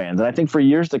Bills fans. And I think for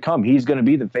years to come, he's going to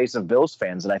be the face of Bills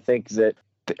fans. And I think that,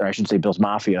 or I should say Bills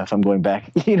Mafia, if I'm going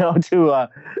back, to be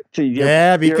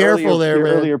careful there,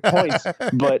 man. Earlier points.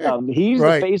 But he's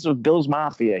the face of Bills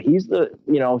Mafia. He's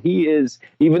he is,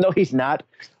 even though he's not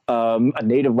a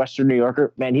native Western New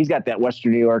Yorker, man, he's got that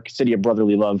Western New York city of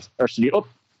brotherly love, or city of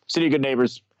good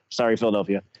neighbors. Sorry,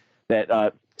 Philadelphia.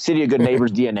 That city of good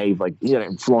neighbors DNA,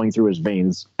 flowing through his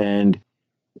veins. And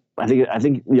I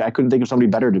think I couldn't think of somebody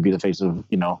better to be the face of,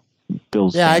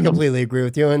 Bills. Yeah, I completely agree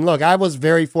with you. And look, I was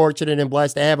very fortunate and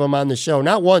blessed to have him on the show,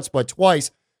 not once, but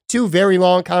twice. 2 very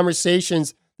long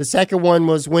conversations. The second one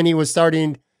was when he was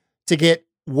starting to get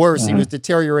worse. He was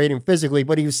deteriorating physically,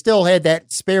 but he still had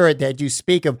that spirit that you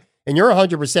speak of. And you're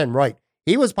 100% right.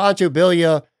 He was Pancho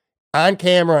Villa on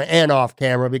camera and off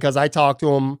camera, because I talked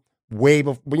to him way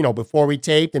before, before we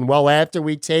taped and well after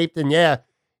we taped. And yeah,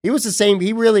 he was the same.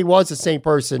 He really was the same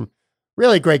person.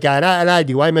 Really great guy. And I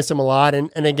miss him a lot. And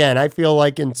again, I feel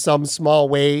like in some small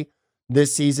way,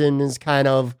 this season is kind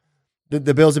of,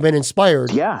 the Bills have been inspired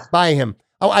by him.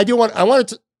 I want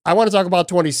to talk about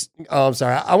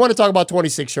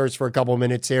 26 Shirts for a couple of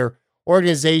minutes here.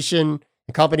 Organization,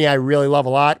 a company I really love a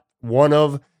lot. One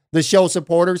of the show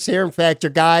supporters here. In fact, your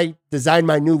guy designed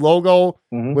my new logo,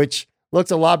 which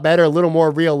looks a lot better, a little more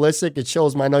realistic. It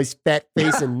shows my nice fat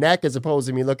face and neck as opposed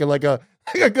to me looking like a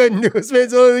good newsman.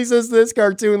 So at least this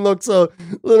cartoon looks a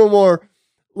little more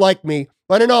like me.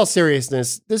 But in all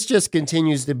seriousness, this just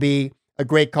continues to be a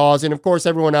great cause. And of course,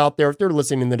 everyone out there, if they're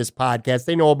listening to this podcast,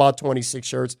 they know about 26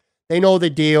 Shirts. They know the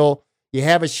deal. You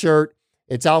have a shirt.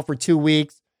 It's out for 2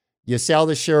 weeks. You sell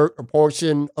the shirt. A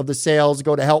portion of the sales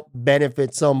go to help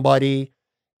benefit somebody.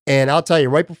 And I'll tell you,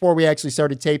 right before we actually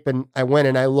started taping, I went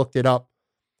and I looked it up.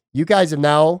 You guys have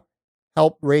now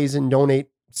helped raise and donate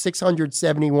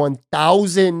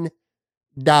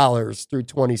 $671,000 through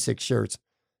 26 Shirts.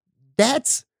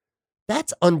 That's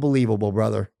unbelievable,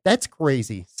 brother. That's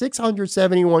crazy.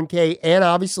 $671K. And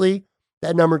obviously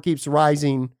that number keeps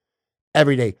rising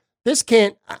every day. This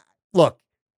can't, look,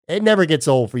 it never gets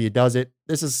old for you, does it?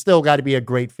 This has still got to be a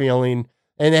great feeling.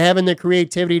 And having the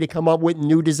creativity to come up with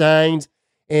new designs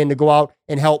and to go out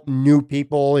and help new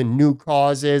people and new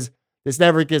causes. This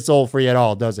never gets old for you at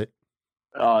all, does it?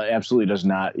 It absolutely does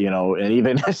not, and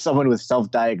even as someone with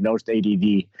self-diagnosed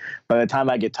ADD, by the time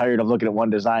I get tired of looking at one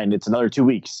design, it's another 2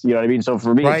 weeks. You know what I mean? So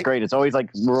for me, It's great. It's always like,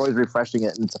 we're always refreshing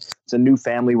it. And it's a new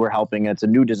family we're helping. It's a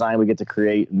new design we get to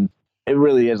create. And it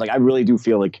really is like, I really do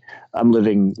feel like I'm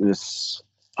living this,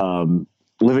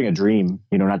 living a dream,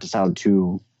 not to sound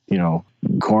too,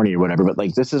 corny or whatever, but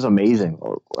like, this is amazing.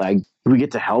 Like, we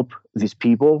get to help these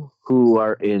people who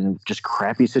are in just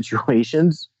crappy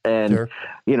situations. And,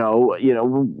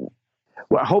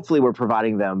 hopefully we're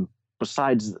providing them,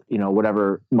 besides,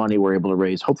 whatever money we're able to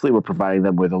raise, hopefully we're providing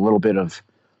them with a little bit of,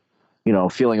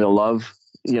 feeling the love,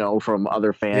 from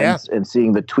other fans and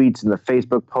seeing the tweets and the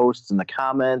Facebook posts and the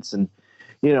comments. And,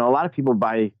 a lot of people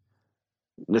buy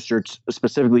the shirts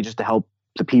specifically just to help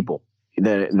the people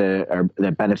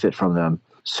that benefit from them.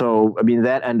 So, I mean,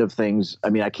 that end of things, I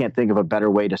mean, I can't think of a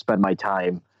better way to spend my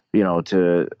time,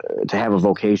 to have a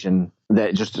vocation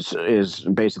that just is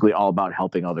basically all about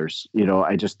helping others.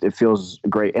 It feels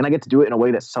great. And I get to do it in a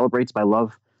way that celebrates my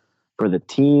love for the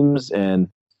teams, and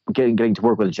getting to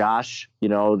work with Josh,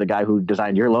 the guy who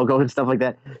designed your logo and stuff like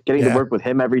that, getting to work with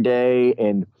him every day,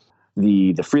 and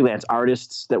the freelance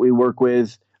artists that we work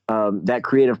with, that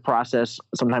creative process.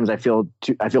 Sometimes I feel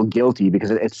guilty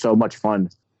because it's so much fun.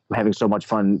 I'm having so much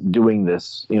fun doing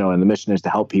this, and the mission is to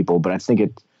help people, but I think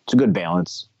it's a good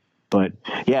balance. But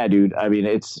yeah, dude, I mean,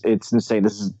 it's insane.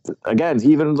 This is, again,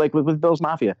 even like with Bill's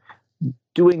Mafia,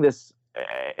 doing this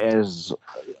as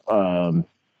my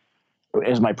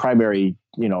primary,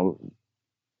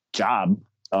 job,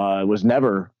 was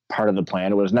never part of the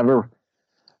plan. It was never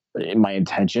my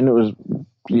intention. It was,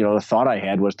 the thought I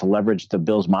had was to leverage the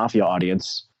Bill's Mafia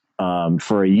audience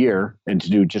for a year and to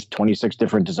do just 26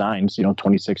 different designs,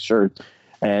 26 shirts,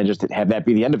 and just have that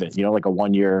be the end of it, like a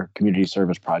 1-year community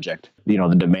service project. The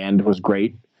demand was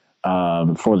great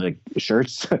for the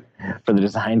shirts, for the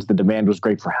designs. The demand was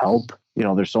great for help.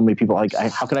 There's so many people. Like,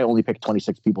 how could I only pick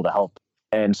 26 people to help?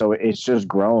 And so it's just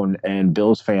grown, and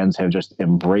Bills fans have just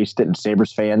embraced it, and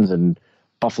Sabres fans and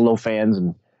Buffalo fans.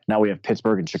 And now we have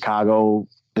Pittsburgh and Chicago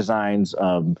designs.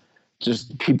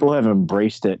 Just people have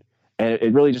embraced it. And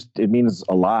it really it means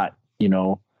a lot,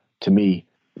 to me,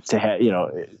 to have,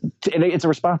 and it's a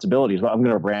responsibility as well. I'm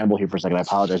going to ramble here for a second. I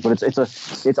apologize, but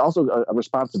it's also a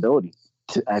responsibility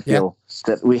I feel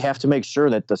that we have to make sure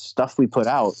that the stuff we put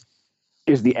out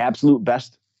is the absolute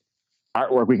best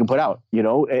artwork we can put out.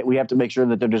 We have to make sure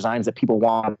that they're designs that people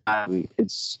want. And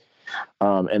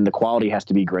the quality has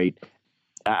to be great.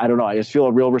 I don't know. I just feel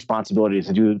a real responsibility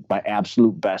to do my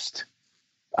absolute best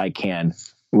I can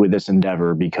with this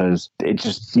endeavor, because it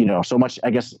just, so much, I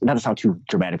guess, not to sound too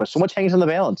dramatic, but so much hangs on the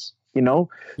balance,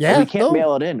 Yeah. We can't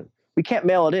mail it in. We can't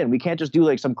mail it in. We can't just do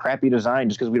like some crappy design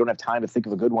just because we don't have time to think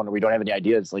of a good one, or we don't have any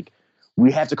ideas. Like,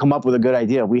 we have to come up with a good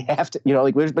idea. We have to,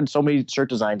 there's been so many shirt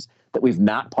designs that we've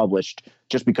not published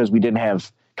just because we didn't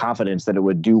have confidence that it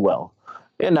would do well.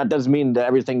 And that doesn't mean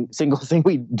that single thing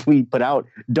we put out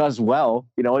does well.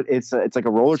 It's like a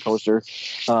roller coaster.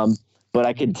 But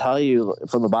I can tell you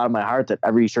from the bottom of my heart that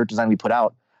every shirt design we put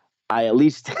out, I at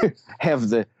least have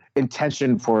the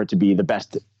intention for it to be the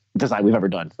best design we've ever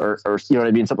done, or you know what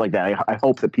I mean? Something like that. I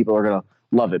hope that people are going to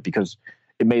love it because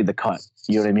it made the cut.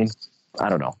 You know what I mean? I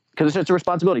don't know. Because it's a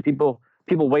responsibility. People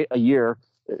wait a year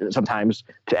sometimes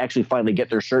to actually finally get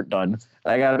their shirt done.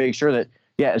 And I got to make sure that,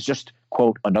 it's just,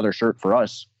 quote, another shirt for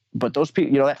us. But those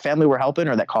people, that family we're helping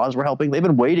or that cause we're helping, they've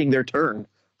been waiting their turn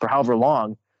for however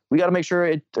long. We got to make sure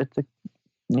it's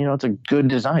a good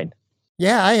design.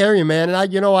 Yeah, I hear you, man. And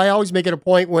I always make it a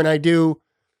point when I do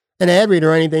an ad read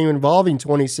or anything involving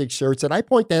 26 shirts, and I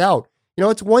point that out.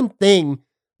 It's one thing,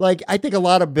 like, I think a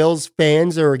lot of Bills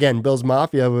fans, or again, Bills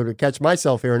Mafia, would catch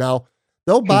myself here now,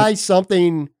 they'll buy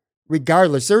something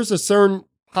regardless. There's a certain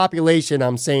population,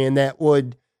 I'm saying, that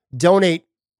would donate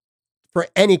for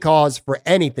any cause, for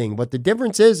anything. But the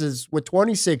difference is with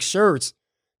 26 shirts,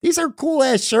 these are cool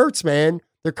ass shirts, man.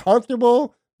 They're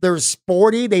comfortable. They're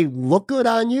sporty. They look good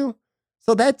on you.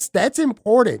 So that's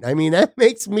important. I mean, that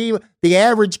makes me the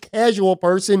average casual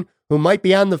person who might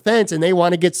be on the fence and they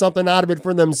want to get something out of it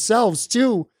for themselves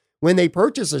too. When they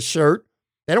purchase a shirt,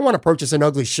 they don't want to purchase an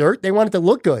ugly shirt. They want it to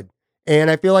look good.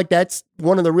 And I feel like that's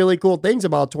one of the really cool things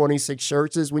about 26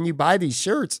 shirts is when you buy these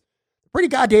shirts, they're pretty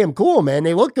goddamn cool, man.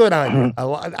 They look good on you.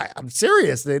 I'm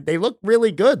serious. They look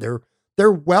really good.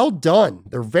 They're well done.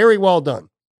 They're very well done.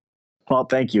 Well,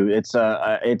 thank you. It's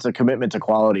a commitment to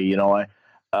quality. Like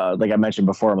I mentioned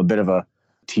before, I'm a bit of a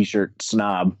t-shirt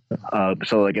snob.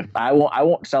 So like if I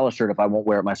won't sell a shirt if I won't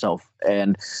wear it myself.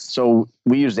 And so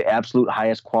we use the absolute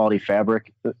highest quality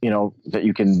fabric, that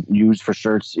you can use for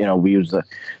shirts. We use the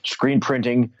screen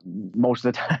printing most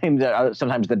of the time.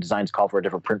 Sometimes the designs call for a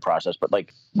different print process, but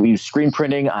like we use screen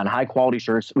printing on high quality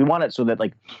shirts. We want it so that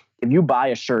like if you buy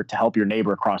a shirt to help your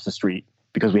neighbor across the street,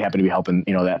 because we happen to be helping,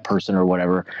 that person or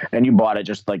whatever, and you bought it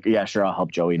just like, yeah, sure, I'll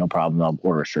help Joey, no problem. I'll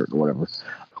order a shirt or whatever.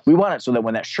 We want it so that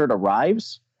when that shirt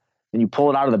arrives and you pull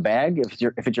it out of the bag,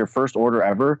 if it's your first order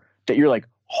ever, that you're like,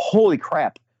 holy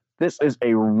crap, this is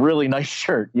a really nice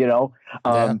shirt,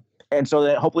 And so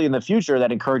that hopefully in the future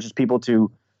that encourages people to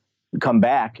come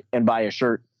back and buy a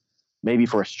shirt, maybe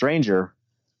for a stranger,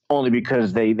 only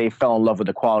because they fell in love with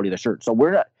the quality of the shirt. So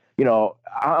we're not,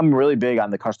 I'm really big on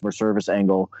the customer service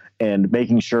angle and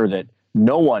making sure that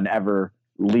no one ever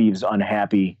leaves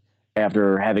unhappy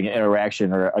after having an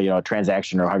interaction or a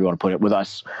transaction or however you want to put it with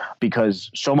us,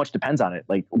 because so much depends on it.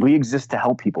 Like we exist to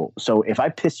help people. So if I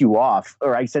piss you off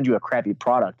or I send you a crappy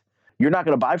product, you're not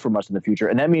going to buy from us in the future.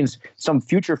 And that means some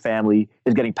future family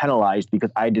is getting penalized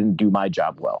because I didn't do my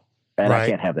job well. And right. I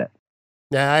can't have that.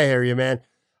 Yeah, I hear you, man.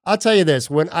 I'll tell you this.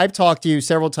 When I've talked to you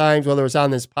several times, whether it's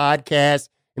on this podcast,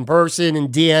 in person, in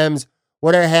DMs,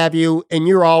 whatever have you, and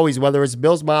you're always, whether it's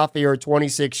Bills Mafia or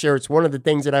 26 Shirts, one of the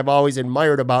things that I've always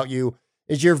admired about you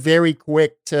is you're very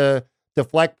quick to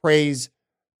deflect praise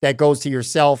that goes to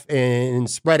yourself and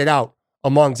spread it out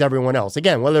amongst everyone else.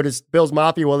 Again, whether it's Bills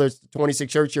Mafia, whether it's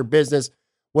 26 Shirts, your business,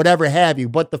 whatever have you.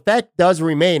 But the fact does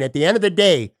remain, at the end of the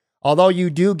day, although you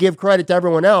do give credit to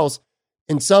everyone else,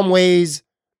 in some ways,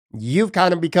 you've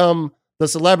kind of become the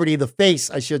celebrity, the face,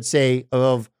 I should say,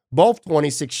 of both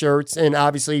 26 Shirts and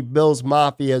obviously Bills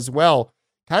Mafia as well.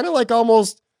 Kind of like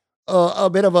almost a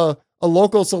bit of a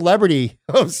local celebrity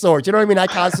of sorts. You know what I mean? I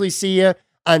constantly see you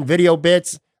on video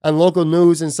bits, on local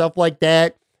news and stuff like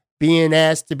that, being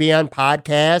asked to be on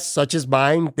podcasts such as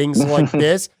mine, things like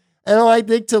this. And I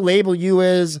think to label you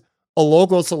as a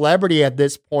local celebrity at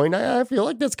this point, I feel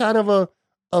like that's kind of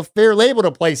a fair label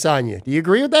to place on you. Do you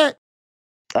agree with that?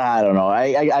 I don't know.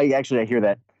 I actually hear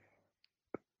that.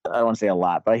 I don't want to say a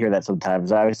lot, but I hear that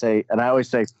sometimes. I always say,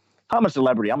 I'm a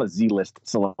celebrity. I'm a Z-list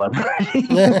celebrity.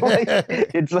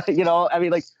 It's like, I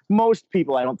mean, like most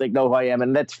people I don't think know who I am,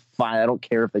 and that's fine. I don't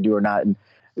care if they do or not. And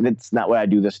that's not why I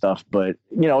do this stuff. But,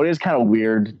 it is kind of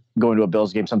weird going to a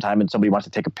Bills game sometime and somebody wants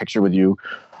to take a picture with you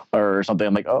or something.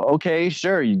 I'm like, oh, okay,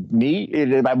 sure. Me?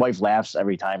 And my wife laughs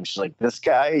every time. She's like, this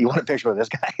guy? You want a picture with this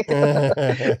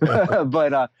guy?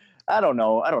 But I don't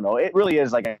know. It really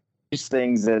is like these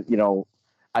things that,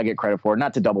 I get credit for,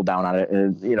 not to double down on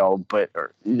it, but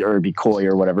or be coy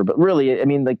or whatever. But really, I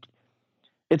mean, like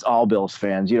it's all Bills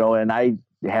fans, and I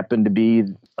happen to be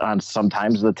on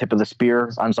sometimes the tip of the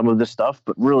spear on some of this stuff.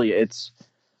 But really, it's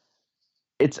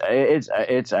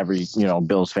every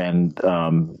Bills fan,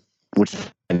 which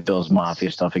Bills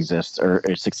Mafia stuff exists or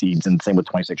succeeds, and same with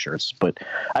 26 Shirts. But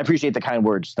I appreciate the kind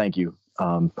words. Thank you.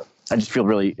 I just feel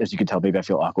really, as you can tell, maybe I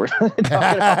feel awkward.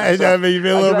 I mean, you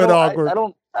feel a little bit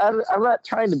awkward. I'm not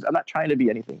trying to be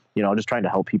anything, just trying to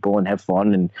help people and have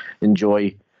fun and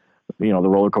enjoy, the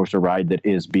roller coaster ride that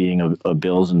is being a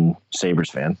Bills and Sabres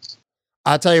fan.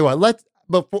 I'll tell you what,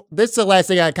 this is the last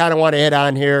thing I kind of want to hit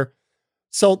on here.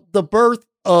 So the birth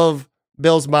of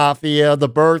Bills Mafia, the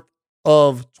birth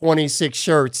of 26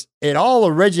 Shirts, it all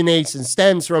originates and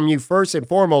stems from you first and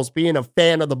foremost being a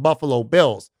fan of the Buffalo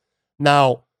Bills.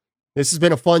 Now, this has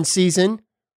been a fun season.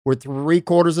 We're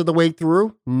 3/4 of the way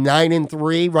through,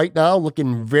 9-3 right now,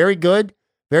 looking very good,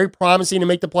 very promising to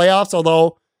make the playoffs.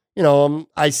 Although,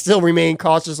 I still remain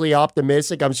cautiously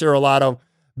optimistic. I'm sure a lot of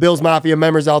Bills Mafia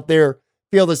members out there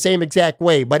feel the same exact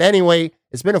way. But anyway,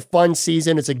 it's been a fun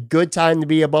season. It's a good time to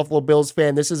be a Buffalo Bills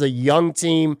fan. This is a young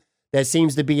team that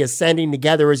seems to be ascending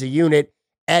together as a unit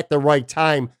at the right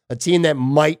time. A team that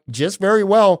might just very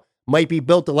well might be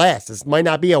built to last. This might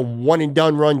not be a one and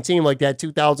done run team like that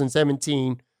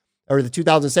 2017 or the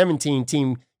 2017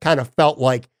 team kind of felt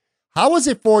like. How was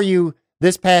it for you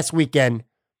this past weekend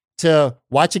to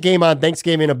watch a game on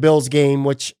Thanksgiving, a Bills game,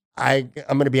 which I'm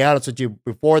going to be honest with you,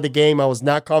 before the game, I was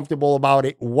not comfortable about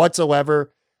it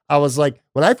whatsoever. I was like,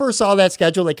 when I first saw that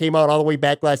schedule that came out all the way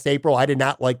back last April, I did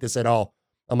not like this at all.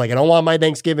 I'm like, I don't want my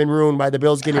Thanksgiving ruined by the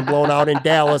Bills getting blown out in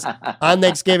Dallas on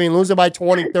Thanksgiving, losing by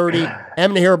 20, 30,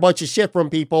 having to hear a bunch of shit from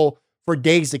people for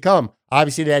days to come.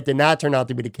 Obviously, that did not turn out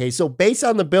to be the case. So based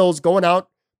on the Bills going out,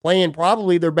 playing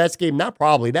probably their best game, not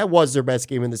probably, that was their best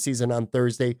game in the season on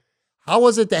Thursday. How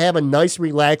was it to have a nice,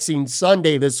 relaxing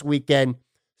Sunday this weekend,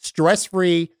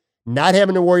 stress-free, not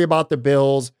having to worry about the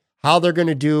Bills, how they're going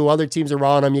to do, other teams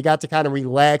around them? You got to kind of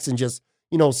relax and just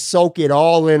soak it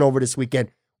all in over this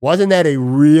weekend. Wasn't that a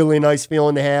really nice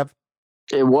feeling to have?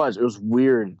 It was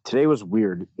weird. Today was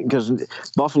weird because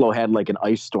Buffalo had like an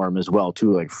ice storm as well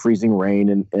too, like freezing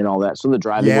rain and all that. So the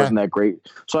driving wasn't that great.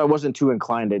 So I wasn't too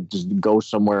inclined to just go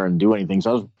somewhere and do anything. So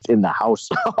I was in the house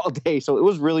all day. So it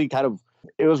was really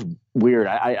it was weird.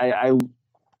 I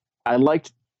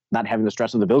liked not having the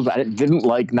stress of the Bills, but I didn't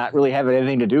like not really having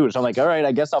anything to do. So I'm like, all right,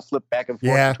 I guess I'll flip back and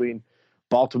forth between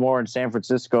Baltimore and San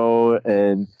Francisco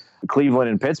and Cleveland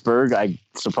and Pittsburgh, I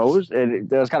suppose.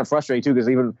 And it was kind of frustrating too, because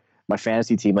even my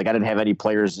fantasy team, like I didn't have any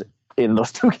players in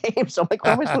those two games. So I'm like,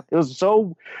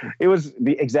 it was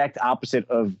the exact opposite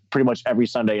of pretty much every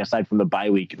Sunday aside from the bye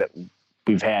week that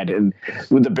we've had. And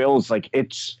with the Bills, like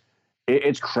it's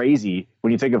crazy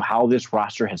when you think of how this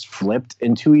roster has flipped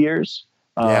in 2 years.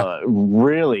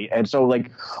 Really. And so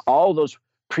like all those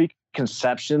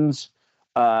preconceptions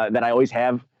that I always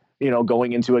have,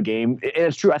 going into a game, and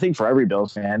it's true, I think, for every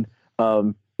Bills fan,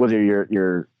 whether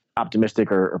you're optimistic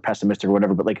or pessimistic or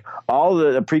whatever, but like all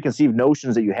the preconceived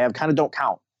notions that you have kind of don't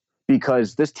count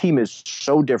because this team is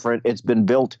so different. It's been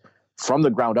built from the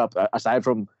ground up, aside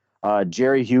from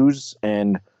Jerry Hughes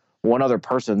and one other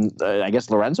person, I guess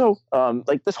Lorenzo.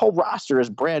 Like this whole roster is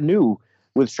brand new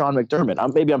with Sean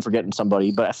McDermott. Maybe I'm forgetting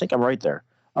somebody, but I think I'm right there.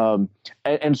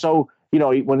 And so,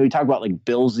 when we talk about like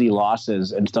Billsy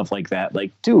losses and stuff like that,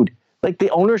 like, dude, like the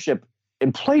ownership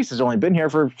in place has only been here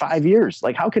for 5 years.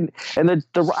 Like and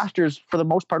the roster is for the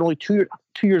most part only 2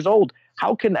 years old.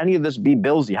 How can any of this be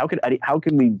Billsy? How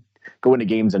can we go into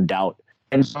games in doubt?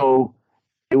 And so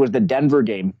it was the Denver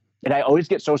game. And I always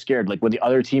get so scared. Like when the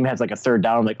other team has like a third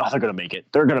down, I'm like, oh, they're going to make it.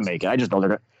 They're going to make it. I just know they're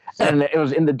going to. And it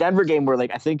was in the Denver game where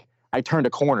like, I think I turned a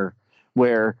corner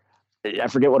where I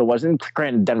forget what it was. And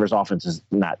granted, Denver's offense is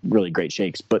not really great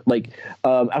shakes, but like,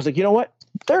 I was like, you know what?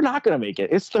 They're not going to make it.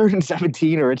 It's 3rd and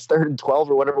 17 or it's 3rd and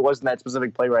 12 or whatever it was in that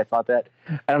specific play where I thought that.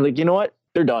 And I'm like, you know what?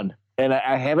 They're done. And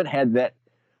I haven't had that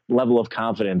level of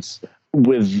confidence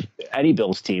with any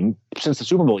Bills team since the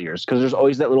Super Bowl years, because there's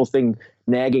always that little thing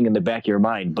nagging in the back of your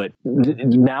mind. But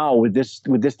now with this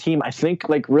team, I think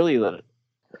like really, and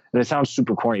it sounds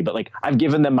super corny, but like I've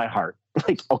given them my heart.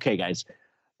 Like, okay, guys,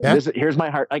 here's my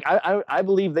heart. Like I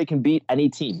believe they can beat any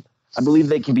team. I believe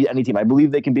they can beat any team. I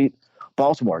believe they can beat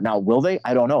Baltimore. Now, will they?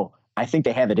 I don't know. I think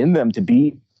they have it in them to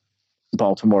beat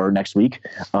Baltimore next week,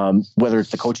 whether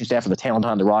it's the coaching staff or the talent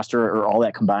on the roster or all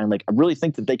that combined. Like, I really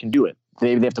think that they can do it.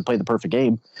 They have to play the perfect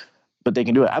game, but they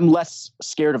can do it. I'm less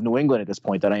scared of New England at this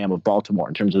point than I am of Baltimore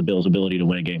in terms of the Bills' ability to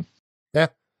win a game. Yeah.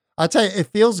 I'll tell you, it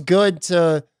feels good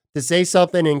to say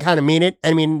something and kind of mean it.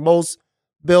 I mean, most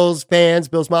Bills fans,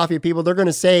 Bills Mafia people, they're going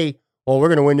to say, well, we're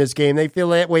going to win this game. They feel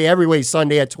that way every way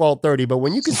Sunday at 12:30. But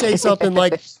when you can say something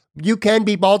like, you can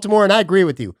beat Baltimore, and I agree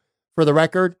with you. For the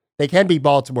record, they can beat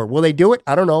Baltimore. Will they do it?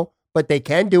 I don't know. But they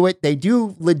can do it. They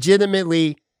do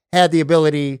legitimately have the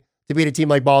ability to beat a team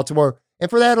like Baltimore. And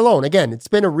for that alone, again, it's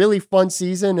been a really fun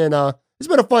season, and it's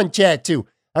been a fun chat, too.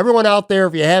 Everyone out there,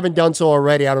 if you haven't done so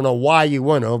already, I don't know why you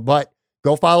wouldn't have, but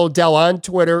go follow Del on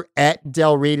Twitter,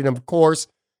 @Del Reed. And, of course,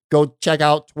 go check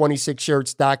out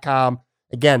 26shirts.com.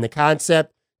 Again, the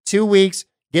concept, 2 weeks,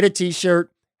 get a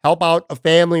T-shirt, help out a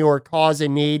family or a cause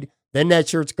in need. Then that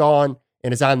shirt's gone,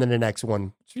 and it's on to the next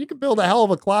one. So you can build a hell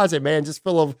of a closet, man, just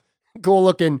full of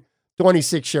cool-looking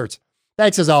 26 shirts.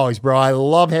 Thanks as always, bro. I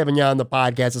love having you on the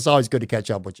podcast. It's always good to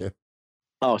catch up with you.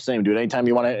 Oh, same, dude. Anytime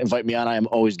you want to invite me on, I am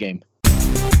always game.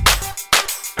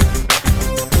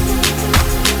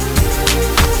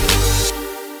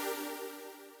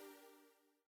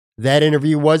 That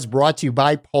interview was brought to you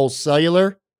by Pulse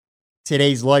Cellular.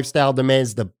 Today's lifestyle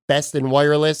demands the best in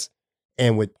wireless.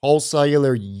 And with Pulse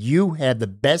Cellular, you have the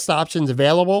best options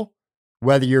available.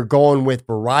 Whether you're going with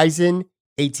Verizon,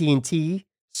 AT&T,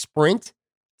 Sprint,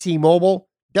 T-Mobile,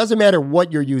 doesn't matter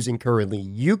what you're using currently.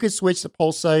 You can switch to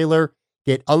Pulse Cellular,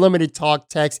 get unlimited talk,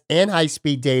 text, and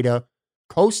high-speed data,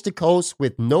 coast to coast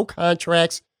with no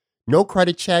contracts, no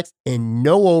credit checks, and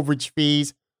no overage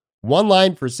fees. One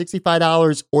line for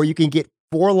 $65, or you can get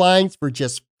 4 lines for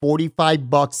just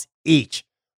 $45 each.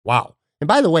 Wow. And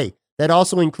by the way, that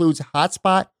also includes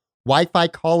hotspot, Wi-Fi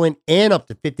calling, and up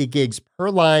to 50 gigs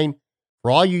per line. For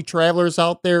all you travelers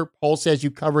out there, Pulse has you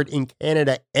covered in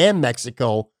Canada and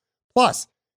Mexico. Plus,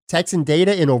 text and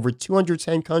data in over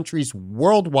 210 countries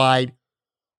worldwide,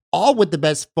 all with the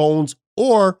best phones,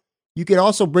 or you can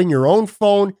also bring your own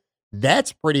phone.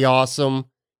 That's pretty awesome.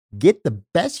 Get the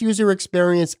best user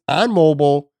experience on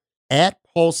mobile at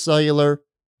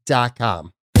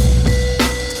pulsecellular.com.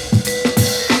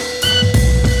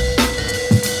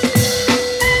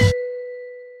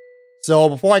 So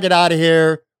before I get out of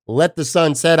here, let the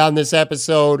sun set on this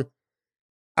episode.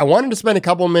 I wanted to spend a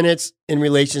couple minutes in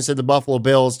relation to the Buffalo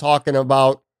Bills talking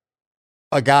about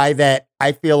a guy that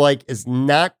I feel like is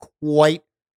not quite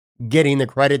getting the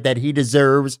credit that he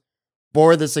deserves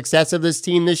for the success of this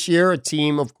team this year. A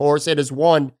team, of course, that has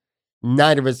won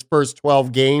 9 of its first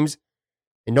 12 games.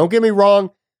 And don't get me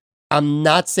wrong, I'm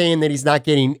not saying that he's not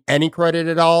getting any credit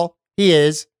at all. He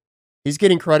is. He's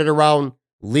getting credit around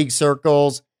league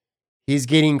circles. He's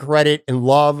getting credit and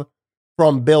love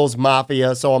from Bills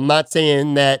Mafia. So I'm not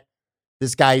saying that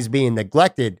this guy is being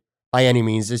neglected by any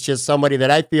means. It's just somebody that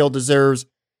I feel deserves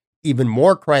even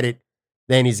more credit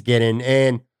than he's getting.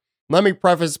 And let me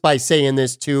preface by saying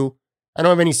this too. I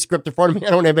don't have any script in front of me.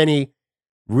 I don't have any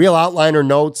real outline or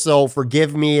notes. So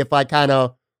forgive me if I kind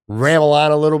of ramble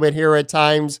on a little bit here at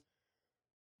times.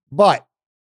 But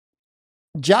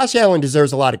Josh Allen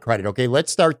deserves a lot of credit. Okay,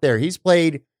 let's start there. He's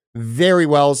played very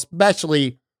well,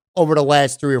 especially over the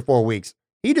last 3 or 4 weeks.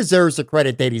 He deserves the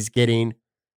credit that he's getting.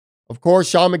 Of course,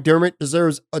 Sean McDermott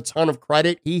deserves a ton of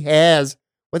credit. He has,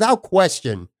 without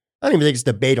question, I don't even think it's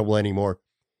debatable anymore.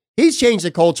 He's changed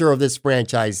the culture of this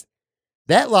franchise.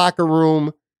 That locker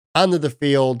room, onto the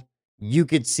field, you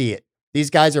could see it. These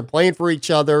guys are playing for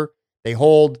each other. They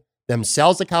hold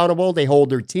themselves accountable. They hold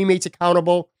their teammates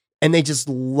accountable. And they just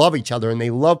love each other. And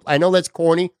they love, I know that's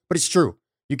corny, but it's true.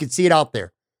 You can see it out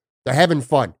there. They're having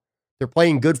fun. They're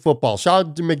playing good football. Shout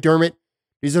out to McDermott.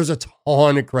 Deserves a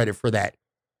ton of credit for that.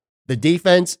 The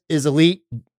defense is elite.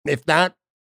 If not,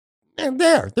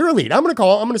 they're elite. I'm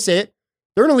going to say it.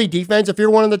 They're an elite defense. If you're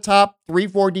one of the top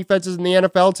 3-4 defenses in the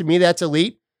NFL, to me, that's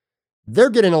elite. They're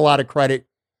getting a lot of credit.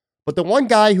 But the one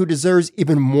guy who deserves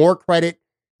even more credit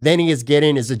than he is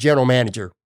getting is the general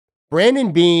manager.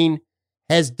 Brandon Beane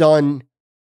has done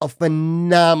a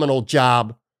phenomenal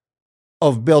job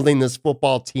of building this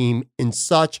football team in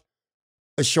such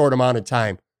a short amount of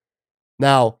time.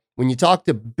 Now, when you talk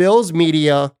to Bills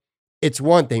media, it's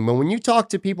one thing, but when you talk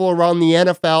to people around the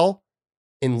NFL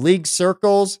in league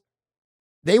circles,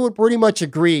 they would pretty much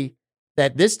agree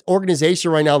that this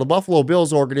organization right now, the Buffalo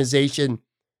Bills organization,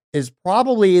 is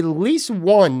probably at least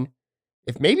 1,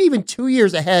 if maybe even 2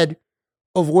 years ahead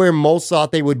of where most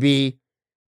thought they would be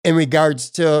in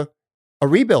regards to a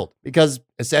rebuild, because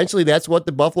essentially that's what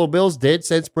the Buffalo Bills did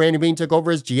since Brandon Beane took over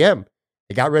as GM.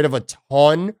 They got rid of a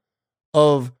ton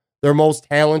of their most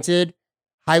talented,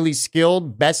 highly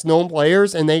skilled, best-known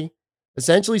players, and they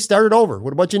essentially started over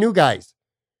with a bunch of new guys.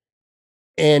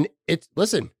 And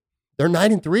listen, they're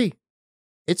 9-3.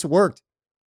 It's worked.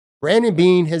 Brandon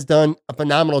Beane has done a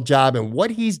phenomenal job, and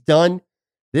what he's done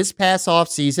this past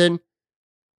offseason,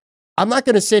 I'm not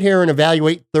going to sit here and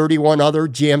evaluate 31 other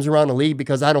GMs around the league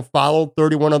because I don't follow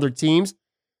 31 other teams.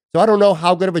 So I don't know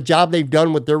how good of a job they've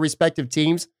done with their respective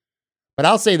teams. But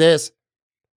I'll say this.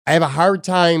 I have a hard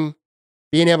time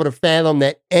being able to fathom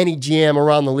that any GM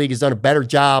around the league has done a better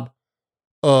job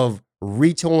of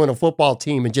retooling a football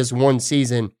team in just one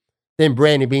season than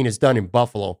Brandon Beane has done in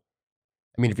Buffalo.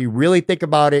 I mean, if you really think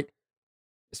about it,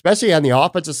 especially on the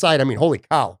offensive side, I mean, holy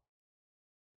cow.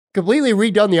 Completely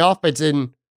redone the offense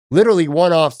in literally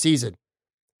one off season.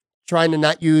 Trying to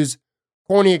not use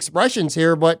corny expressions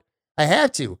here, but I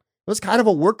have to. It was kind of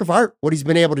a work of art, what he's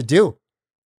been able to do.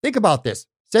 Think about this.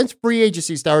 Since free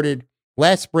agency started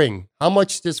last spring, how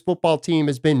much this football team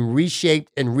has been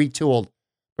reshaped and retooled,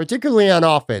 particularly on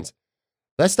offense.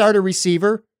 Let's start a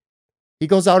receiver. He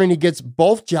goes out and he gets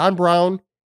both John Brown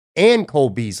and Cole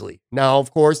Beasley. Now,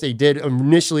 of course, they did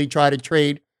initially try to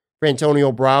trade for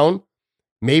Antonio Brown.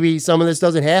 Maybe some of this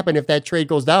doesn't happen if that trade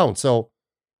goes down. So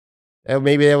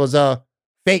maybe there was a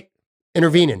fate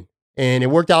intervening. And it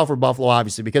worked out for Buffalo,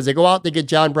 obviously, because they go out, they get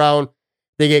John Brown,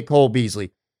 they get Cole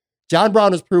Beasley. John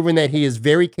Brown has proven that he is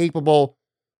very capable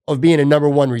of being a number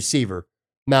 1 receiver.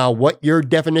 Now, what your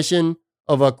definition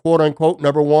of a quote-unquote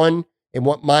number 1 and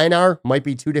what mine are might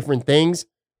be 2 different things.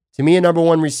 To me, a number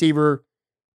 1 receiver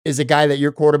is a guy that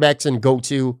your quarterbacks can go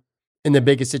to in the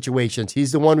biggest situations.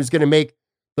 He's the one who's going to make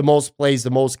the most plays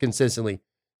the most consistently.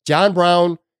 John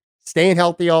Brown, staying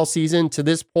healthy all season to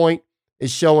this point,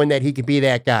 is showing that he can be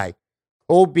that guy.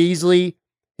 Cole Beasley,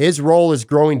 his role is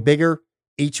growing bigger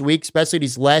each week, especially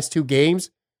these last 2 games.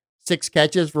 6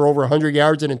 catches for over 100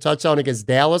 yards and a touchdown against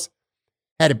Dallas.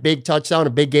 Had a big touchdown, a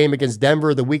big game against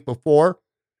Denver the week before.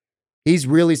 He's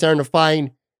really starting to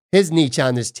find his niche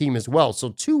on this team as well. So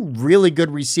 2 really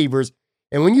good receivers.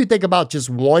 And when you think about just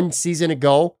one season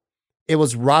ago, it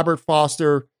was Robert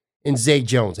Foster and Zay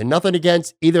Jones. And nothing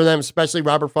against either of them, especially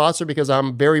Robert Foster, because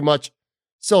I'm very much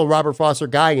still a Robert Foster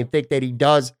guy and think that he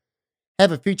does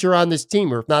have a future on this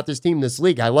team, or if not this team, this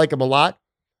league. I like him a lot.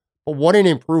 But what an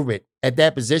improvement at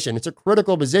that position. It's a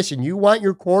critical position. You want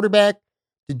your quarterback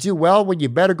to do well, well, you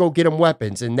better go get them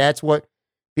weapons. And that's what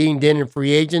Beane did in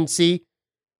free agency.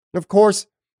 And of course,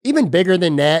 even bigger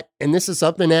than that, and this is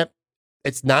something that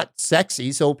it's not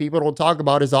sexy, so people don't talk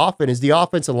about as often, is the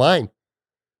offensive line.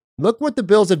 Look what the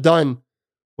Bills have done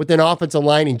with an offensive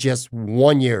line in just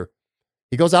 1 year.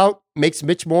 He goes out, makes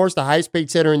Mitch Morse the highest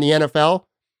paid center in the NFL.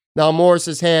 Now, Morris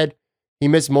he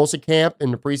missed most of camp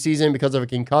in the preseason because of a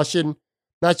concussion.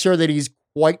 Not sure that he's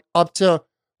quite up to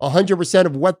 100%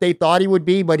 of what they thought he would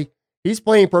be, but he's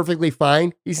playing perfectly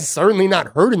fine. He's certainly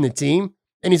not hurting the team,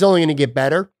 and he's only going to get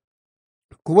better.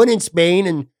 Quinn in Spain,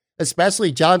 and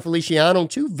especially John Feliciano,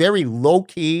 two very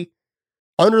low-key,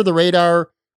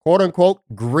 under-the-radar, quote-unquote,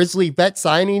 grizzly vet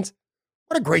signings.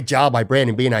 What a great job by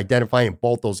Brandon Beane identifying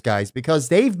both those guys, because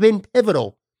they've been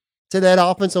pivotal to that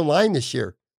offensive line this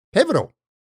year. Pivotal.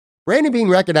 Brandon Beane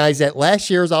recognized that last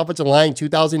year's offensive line,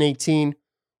 2018,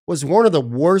 was one of the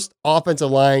worst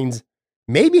offensive lines,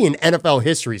 maybe in NFL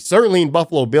history, certainly in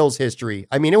Buffalo Bills history.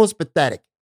 I mean, it was pathetic.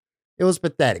 It was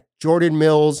pathetic. Jordan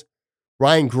Mills,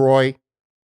 Ryan Groy,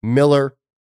 Miller.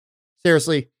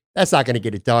 Seriously, that's not going to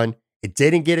get it done. It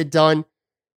didn't get it done.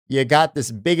 You got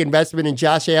this big investment in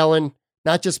Josh Allen,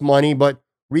 not just money, but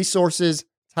resources,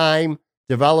 time,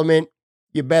 development.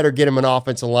 You better get him an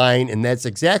offensive line, and that's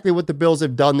exactly what the Bills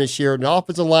have done this year. An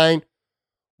offensive line,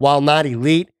 while not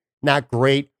elite, not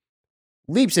great,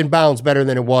 leaps and bounds better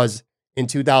than it was in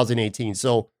 2018.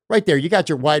 So right there, you got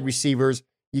your wide receivers,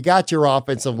 you got your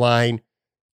offensive line,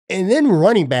 and then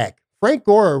running back. Frank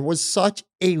Gore was such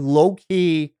a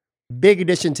low-key, big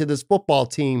addition to this football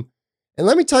team. And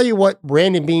let me tell you what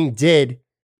Brandon Beane did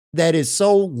that is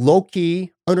so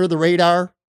low-key, under the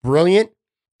radar, brilliant.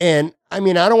 And I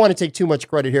mean, I don't want to take too much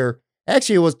credit here.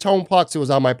 Actually, it was Tone Pucks who was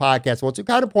on my podcast once who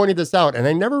kind of pointed this out, and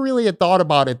I never really had thought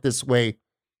about it this way,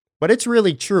 but it's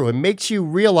really true. It makes you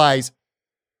realize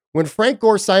when Frank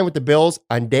Gore signed with the Bills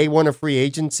on day one of free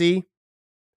agency,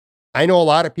 I know a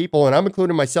lot of people, and I'm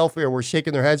including myself here, were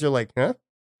shaking their heads. They're like, huh?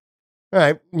 All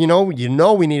right, you know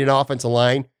we need an offensive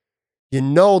line. You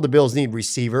know the Bills need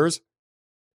receivers.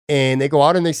 And they go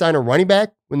out and they sign a running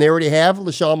back when they already have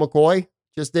LaShawn McCoy.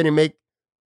 Just didn't make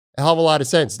a hell of a lot of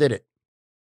sense, did it?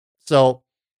 So,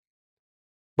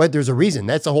 but there's a reason.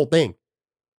 That's the whole thing.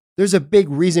 There's a big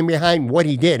reason behind what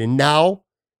he did. And now,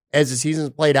 as the season's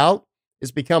played out,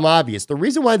 it's become obvious. The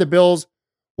reason why the Bills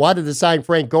wanted to sign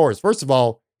Frank Gore is, first of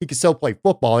all, he could still play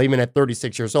football even at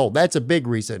 36 years old. That's a big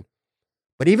reason.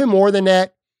 But even more than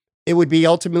that, it would be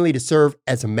ultimately to serve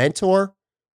as a mentor.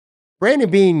 Brandon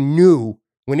Beane knew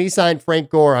when he signed Frank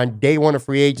Gore on day one of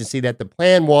free agency that the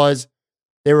plan was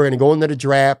they were going to go into the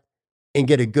draft and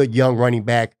get a good young running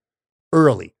back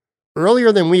earlier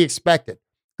than we expected.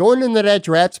 Going into that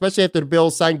draft, especially after the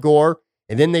Bills signed Gore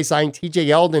and then they signed TJ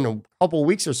Yeldon a couple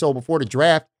weeks or so before the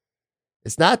draft,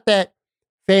 it's not that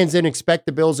fans didn't expect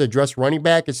the Bills to address running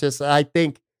back. It's just I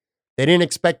think they didn't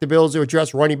expect the Bills to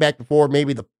address running back before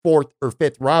maybe the 4th or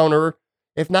 5th rounder,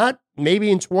 if not, maybe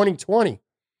in 2020.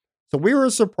 So we were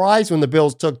surprised when the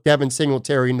Bills took Devin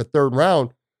Singletary in the 3rd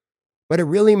round, but it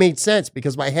really made sense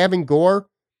because by having Gore,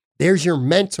 there's your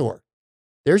mentor.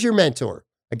 There's your mentor,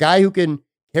 a guy who can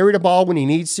carry the ball when he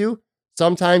needs to.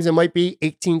 Sometimes it might be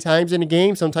 18 times in a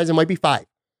game. Sometimes it might be 5.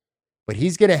 But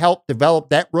he's going to help develop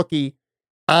that rookie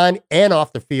on and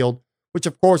off the field, which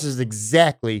of course is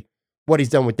exactly what he's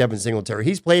done with Devin Singletary.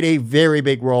 He's played a very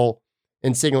big role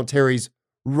in Singletary's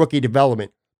rookie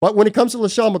development. But when it comes to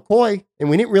LaShawn McCoy, and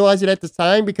we didn't realize it at the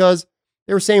time because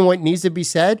they were saying what needs to be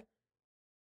said,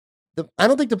 I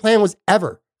don't think the plan was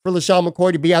ever for LaShawn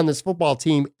McCoy to be on this football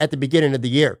team at the beginning of the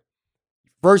year.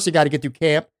 First, you got to get through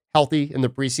camp healthy in the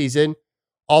preseason.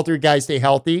 All 3 guys stay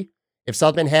healthy. If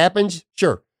something happens,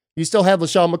 sure, you still have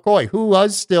LaShawn McCoy, who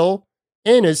was still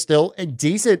and is still a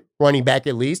decent running back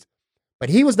at least, but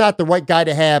he was not the right guy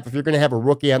to have if you're going to have a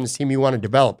rookie on this team you want to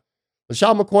develop.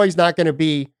 LaShawn McCoy is not going to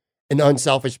be an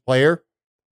unselfish player.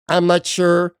 I'm not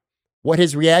sure what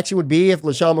his reaction would be if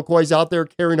LaShawn McCoy's out there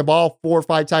carrying the ball 4 or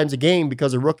 5 times a game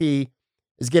because a rookie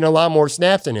is getting a lot more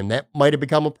snaps than him. That might have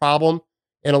become a problem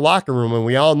in a locker room, and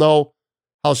we all know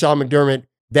how Sean McDermott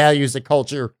values the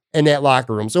culture in that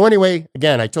locker room. So anyway,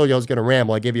 again, I told you I was going to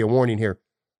ramble. I gave you a warning here.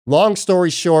 Long story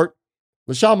short,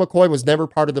 LaShawn McCoy was never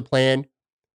part of the plan.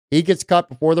 He gets cut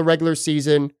before the regular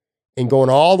season, and going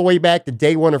all the way back to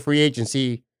day one of free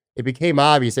agency, it became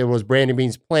obvious it was Brandon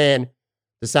Beane's plan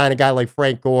to sign a guy like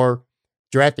Frank Gore,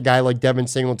 draft a guy like Devin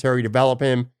Singletary, develop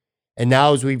him. And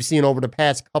now, as we've seen over the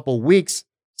past couple weeks,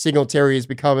 Singletary is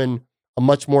becoming a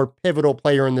much more pivotal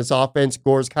player in this offense.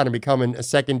 Gore's kind of becoming a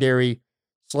secondary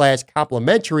 /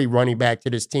 complementary running back to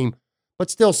this team, but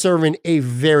still serving a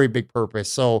very big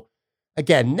purpose. So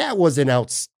Again, that was an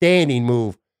outstanding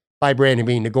move by Brandon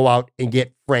Beane to go out and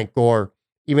get Frank Gore,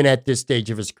 even at this stage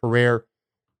of his career.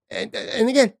 And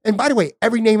again, and by the way,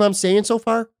 every name I'm saying so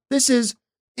far, this is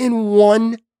in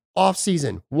one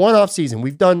offseason. One offseason.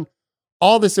 We've done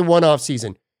all this in one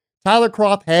offseason. Tyler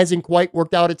Kroft hasn't quite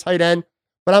worked out at tight end,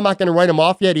 but I'm not going to write him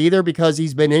off yet either because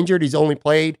he's been injured. He's only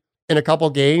played in a couple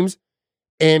games.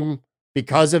 And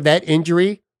because of that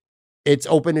injury, it's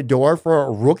opened a door for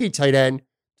a rookie tight end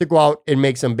to go out and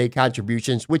make some big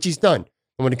contributions, which he's done.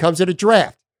 And when it comes to the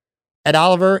draft, Ed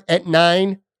Oliver at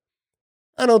 9,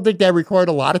 I don't think that required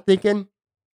a lot of thinking.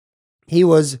 He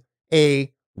was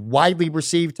a widely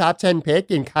received top 10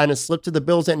 pick and kind of slipped to the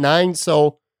Bills at 9. So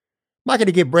I'm not going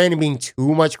to give Brandon Beane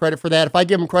too much credit for that. If I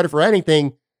give him credit for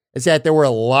anything, it's that there were a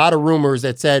lot of rumors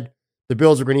that said the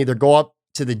Bills were going to either go up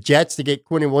to the Jets to get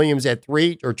Quinnen Williams at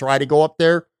 3 or try to go up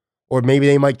there, or maybe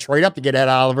they might trade up to get Ed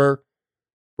Oliver.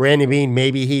 Brandon Beane,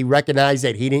 maybe he recognized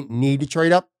that he didn't need to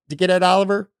trade up to get Ed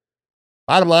Oliver.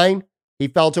 Bottom line, he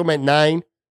fell to him at 9.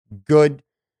 Good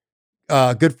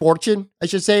fortune, I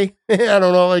should say. I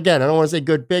don't know. Again, I don't want to say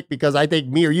good pick because I think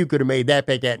me or you could have made that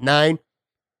pick at 9.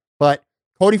 But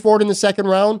Cody Ford in the second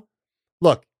round,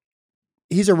 look,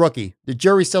 he's a rookie. The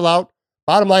jury's still out.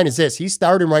 Bottom line is this. He's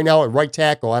starting right now at right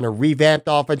tackle on a revamped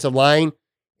offensive line,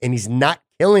 and he's not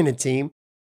killing the team.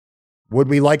 Would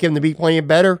we like him to be playing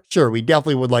better? Sure, we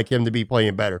definitely would like him to be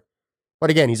playing better. But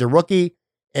again, he's a rookie,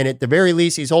 and at the very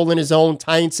least, he's holding his own.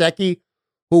 Ty Nsekhe,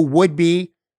 who would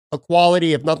be a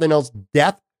quality, if nothing else,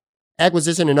 depth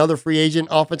acquisition, another free agent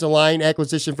offensive line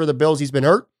acquisition for the Bills. He's been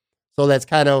hurt, so that's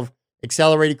kind of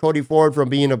accelerated Cody Ford from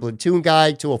being a platoon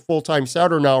guy to a full-time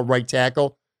starter now at right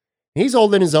tackle. He's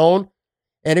holding his own,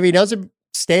 and if he doesn't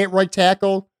stay at right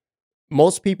tackle,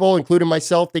 most people, including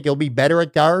myself, think he'll be better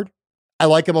at guard. I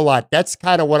like him a lot. That's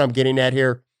kind of what I'm getting at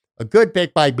here. A good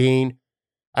pick by Beane.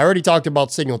 I already talked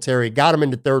about Singletary. Got him in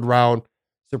the third round.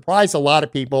 Surprised a lot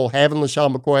of people. Having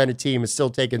LaShawn McCoy on the team is still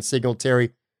taking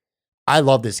Singletary. I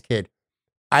love this kid.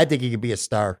 I think he could be a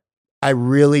star. I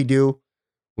really do.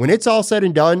 When it's all said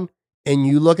and done, and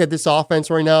you look at this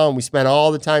offense right now, and we spent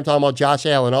all the time talking about Josh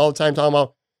Allen, all the time talking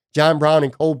about John Brown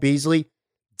and Cole Beasley,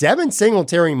 Devin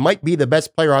Singletary might be the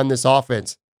best player on this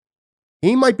offense.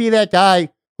 He might be that guy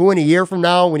who in a year from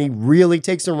now, when he really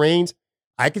takes the reins,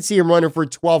 I could see him running for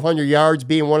 1,200 yards,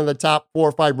 being one of the top 4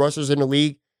 or 5 rushers in the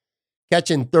league,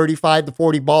 catching 35 to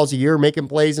 40 balls a year, making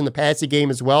plays in the passing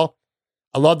game as well.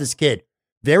 I love this kid.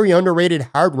 Very underrated,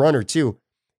 hard runner too.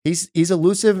 He's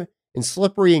elusive and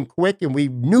slippery and quick, and we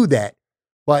knew that.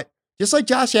 But just like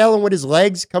Josh Allen with his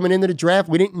legs coming into the draft,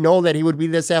 we didn't know that he would be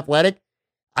this athletic.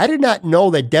 I did not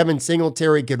know that Devin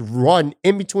Singletary could run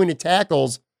in between the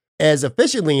tackles as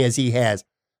efficiently as he has.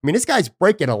 I mean, this guy's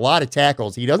breaking a lot of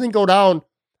tackles. He doesn't go down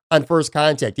on first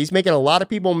contact. He's making a lot of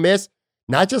people miss,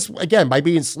 not just, again, by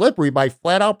being slippery, by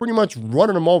flat out pretty much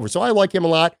running them over. So I like him a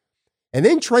lot. And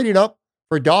then trading up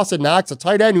for Dawson Knox, a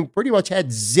tight end who pretty much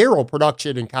had 0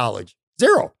 production in college.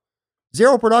 Zero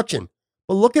production.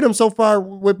 But look at him so far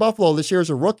with Buffalo this year as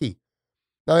a rookie.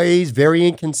 Now, he's very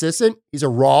inconsistent. He's a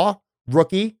raw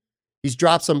rookie. He's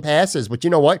dropped some passes, but you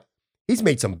know what? He's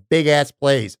made some big-ass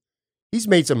plays. He's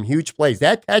made some huge plays.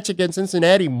 That catch against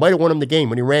Cincinnati might have won him the game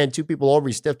when he ran 2 people over.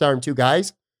 He stiff-armed 2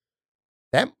 guys.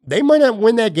 They might not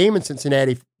win that game in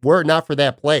Cincinnati were it not for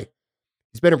that play.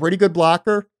 He's been a pretty good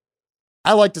blocker.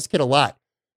 I like this kid a lot.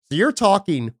 So you're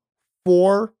talking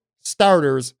 4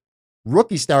 starters,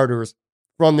 rookie starters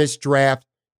from this draft,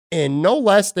 and no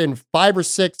less than 5 or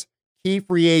 6 key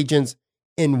free agents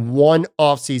in one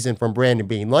offseason from Brandon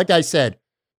Beane. Like I said,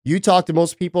 you talk to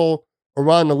most people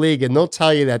around the league, and they'll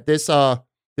tell you that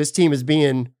this team is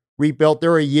being rebuilt.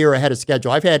 They're a year ahead of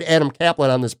schedule. I've had Adam Kaplan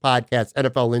on this podcast,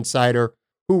 NFL Insider,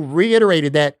 who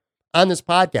reiterated that on this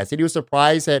podcast, and he was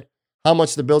surprised at how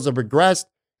much the Bills have regressed.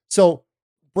 So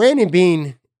Brandon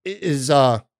Beane is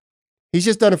he's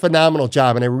just done a phenomenal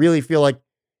job, and I really feel like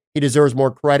he deserves more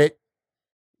credit.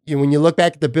 When you look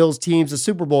back at the Bills teams, the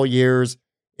Super Bowl years,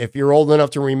 if you're old enough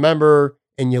to remember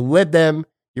and you lived them,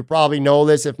 you probably know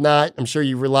this. If not, I'm sure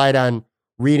you relied on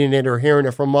reading it or hearing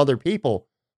it from other people.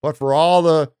 But for all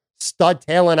the stud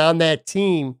talent on that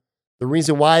team, the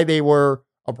reason why they were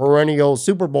a perennial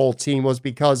Super Bowl team was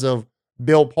because of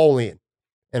Bill Polian.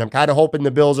 And I'm kind of hoping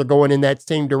the Bills are going in that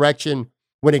same direction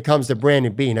when it comes to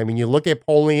Brandon Beane. I mean, you look at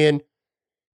Polian,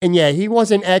 and yeah, he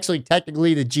wasn't actually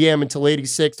technically the GM until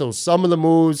 86. So some of the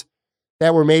moves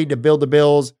that were made to build the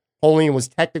Bills, Polian was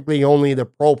technically only the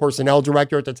pro personnel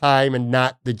director at the time and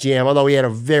not the GM, although he had a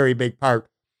very big part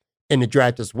in the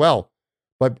draft as well.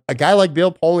 But a guy like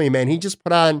Bill Polian, man, he just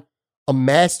put on a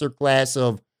masterclass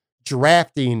of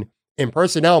drafting in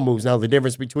personnel moves. Now, the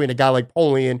difference between a guy like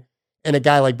Polian and a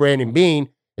guy like Brandon Beane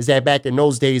is that back in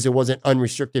those days, it wasn't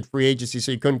unrestricted free agency,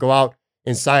 so you couldn't go out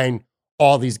and sign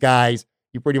all these guys.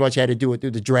 You pretty much had to do it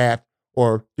through the draft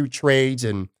or through trades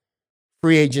and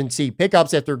free agency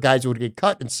pickups after guys would get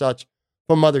cut and such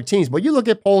from other teams. But you look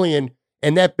at Polian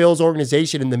and that Bills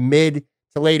organization in the mid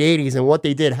to late 80s and what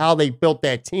they did, how they built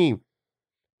that team.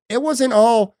 It wasn't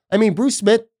all, Bruce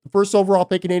Smith, the first overall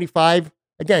pick in 85,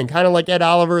 again, kind of like Ed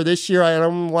Oliver this year. I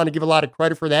don't want to give a lot of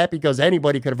credit for that because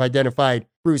anybody could have identified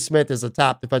Bruce Smith as the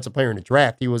top defensive player in the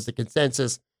draft. He was the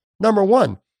consensus number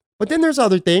one. But then there's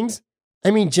other things.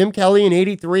 Jim Kelly in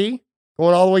 83,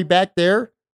 going all the way back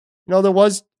there. There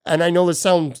was, and I know this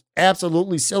sounds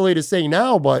absolutely silly to say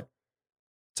now, but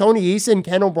Tony Eason,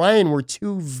 Ken O'Brien were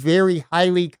two very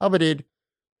highly coveted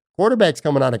quarterbacks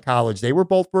coming out of college. They were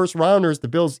both first rounders. The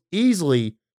Bills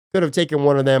easily could have taken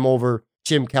one of them over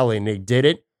Jim Kelly, and they did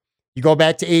it. You go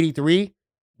back to 83,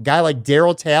 a guy like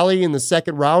Darryl Talley in the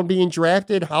second round being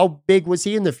drafted. How big was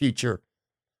he in the future?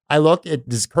 I look at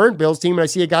this current Bills team and I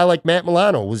see a guy like Matt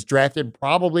Milano was drafted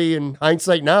probably in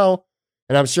hindsight now,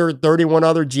 and I'm sure 31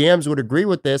 other GMs would agree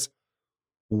with this,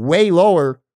 way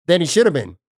lower than he should have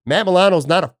been. Matt Milano's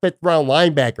not a fifth-round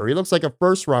linebacker. He looks like a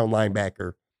first-round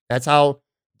linebacker. That's how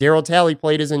Darryl Talley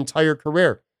played his entire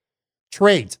career.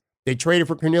 Trades. They traded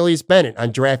for Cornelius Bennett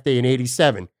on draft day in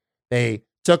 87. They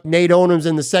took Nate Odoms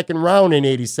in the second round in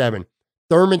 87.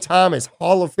 Thurman Thomas,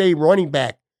 Hall of Fame running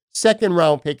back,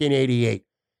 second-round pick in 88.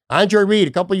 Andre Reed,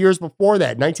 a couple years before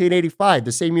that, 1985,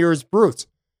 the same year as Bruce.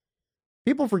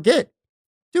 People forget.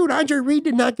 Dude, Andre Reed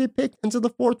did not get picked into the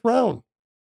fourth round.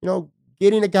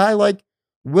 Getting a guy like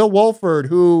Will Wolford,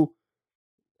 who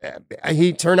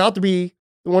he turned out to be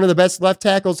one of the best left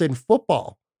tackles in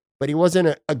football, but he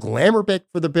wasn't a glamour pick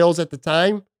for the Bills at the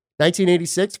time.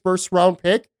 1986, first round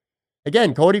pick.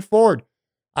 Again, Cody Ford.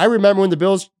 I remember when the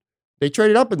Bills, they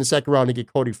traded up in the second round to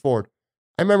get Cody Ford.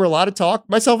 I remember a lot of talk,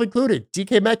 myself included,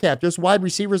 DK Metcalf, there's wide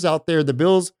receivers out there. The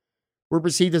Bills were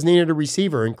perceived as needed a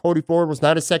receiver, and Cody Ford was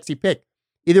not a sexy pick.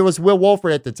 Either was Will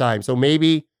Wolford at the time, so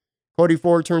maybe Cody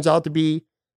Ford turns out to be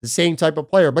the same type of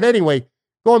player. But anyway,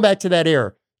 going back to that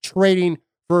era, trading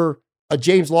for a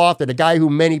James Lofton, a guy who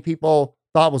many people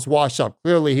thought was washed up.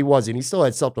 Clearly he wasn't. He still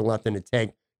had something left in the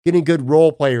tank. Getting good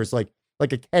role players like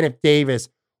a Kenneth Davis,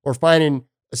 or finding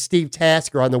a Steve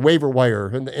Tasker on the waiver wire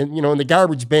and in the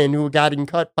garbage bin who got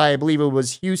cut by, I believe it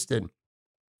was Houston.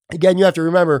 Again, you have to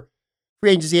remember,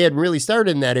 free agency hadn't really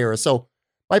started in that era. So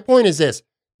my point is this,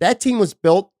 that team was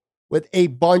built with a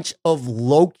bunch of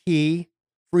low-key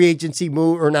draft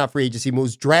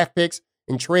picks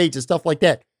and trades and stuff like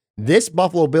that. This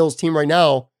Buffalo Bills team right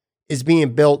now is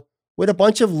being built with a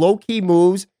bunch of low-key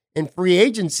moves and free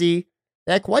agency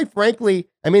that, quite frankly,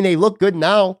 they look good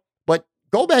now, but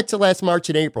go back to last March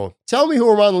and April. Tell me who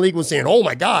around the league was saying, oh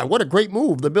my God, what a great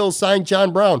move. The Bills signed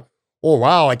John Brown. Oh,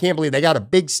 wow, I can't believe they got a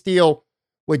big steal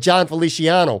with John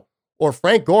Feliciano. Or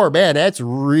Frank Gore, man, that's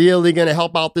really going to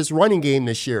help out this running game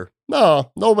this year.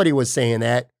 No, nobody was saying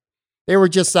that. They were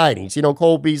just signings.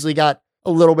 Cole Beasley got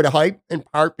a little bit of hype, in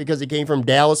part because he came from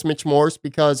Dallas. Mitch Morse,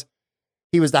 because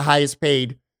he was the highest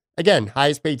paid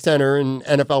center in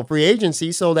NFL free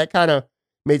agency. So that kind of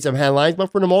made some headlines.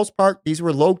 But for the most part, these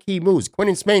were low-key moves.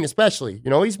 Quinton Spain especially.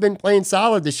 He's been playing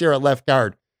solid this year at left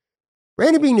guard.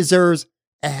 Brandon Beane deserves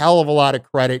a hell of a lot of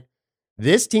credit.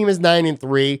 This team is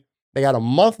 9-3. They got a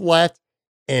month left,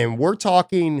 and we're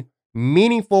talking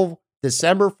meaningful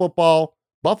December football,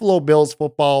 Buffalo Bills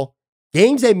football,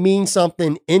 games that mean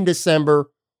something in December.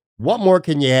 What more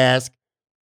can you ask?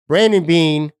 Brandon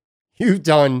Beane, you've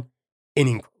done an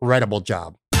incredible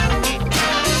job.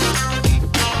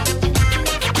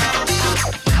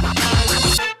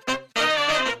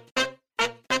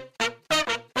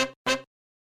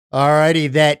 Alrighty,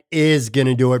 that is going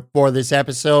to do it for this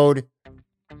episode.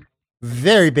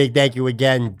 Very big thank you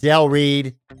again, Del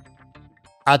Reed.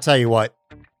 I'll tell you what,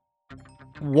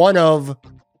 one of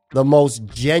the most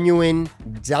genuine,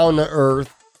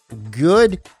 down-to-earth,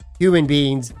 good human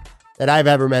beings that I've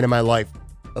ever met in my life.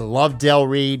 I love Del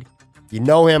Reed. You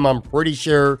know him, I'm pretty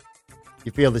sure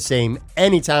you feel the same.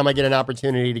 Anytime I get an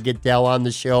opportunity to get Del on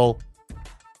the show,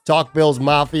 talk Bills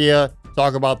Mafia,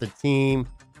 talk about the team,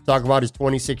 talk about his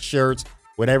 26 shirts,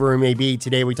 whatever it may be.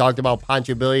 Today we talked about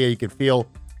Ponchabilia. You could feel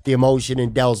the emotion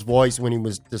in Del's voice when he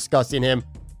was discussing him.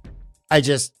 I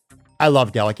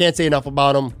love Del. I can't say enough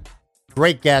about him.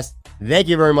 Great guest. Thank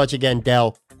you very much again,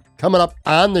 Del. Coming up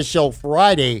on the show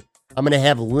Friday, I'm going to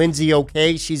have Lindsay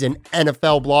OK. She's an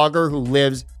NFL blogger who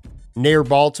lives near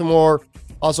Baltimore.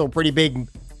 Also a pretty big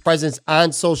presence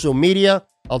on social media.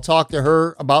 I'll talk to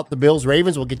her about the Bills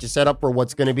Ravens. We'll get you set up for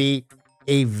what's going to be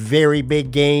a very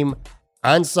big game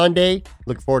on Sunday.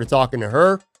 Looking forward to talking to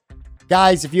her.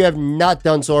 Guys, if you have not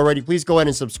done so already, please go ahead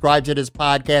and subscribe to this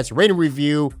podcast, rate and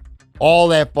review, all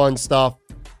that fun stuff.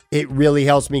 It really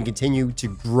helps me continue to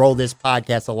grow this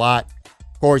podcast a lot.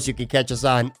 Of course, you can catch us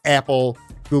on Apple,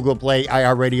 Google Play,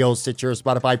 iHeartRadio, Stitcher,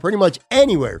 Spotify, pretty much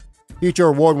anywhere future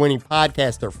award-winning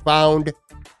podcasts are found.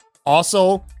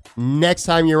 Also, next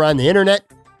time you're on the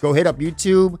internet, go hit up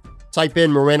YouTube, type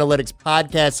in Moranalytics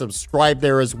Podcast, subscribe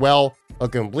there as well. A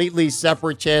completely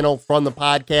separate channel from the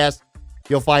podcast.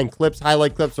 You'll find clips,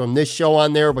 highlight clips from this show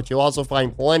on there, but you'll also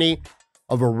find plenty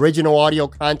of original audio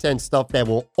content stuff that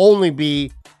will only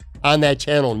be on that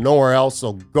channel, nowhere else.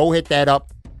 So go hit that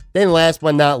up. Then last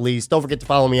but not least, don't forget to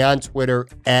follow me on Twitter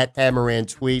at Pat Moran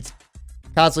Tweets.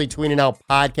 Constantly tweeting out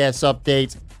podcast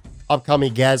updates,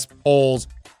 upcoming guests, polls,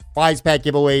 prize pack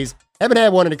giveaways. Haven't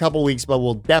had one in a couple weeks, but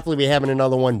we'll definitely be having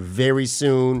another one very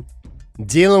soon.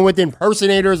 Dealing with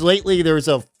impersonators lately. There's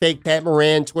a fake Pat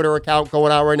Moran Twitter account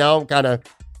going out right now. I'm kind of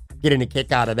getting a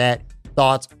kick out of that.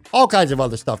 Thoughts, all kinds of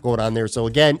other stuff going on there. So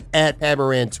again, at Pat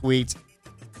Moran Tweets.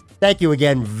 Thank you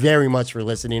again very much for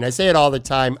listening. I say it all the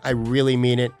time. I really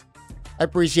mean it. I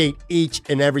appreciate each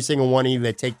and every single one of you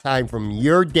that take time from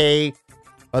your day,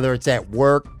 whether it's at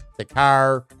work, the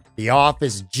car, the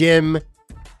office, gym,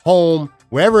 home,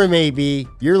 wherever it may be.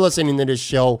 You're listening to this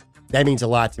show. That means a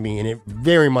lot to me, and it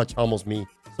very much humbles me.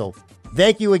 So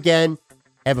thank you again.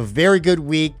 Have a very good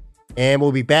week, and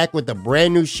we'll be back with a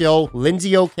brand new show,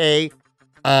 Lindsay OK,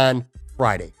 on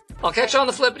Friday. I'll catch you on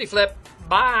the flippity flip.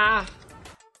 Bye.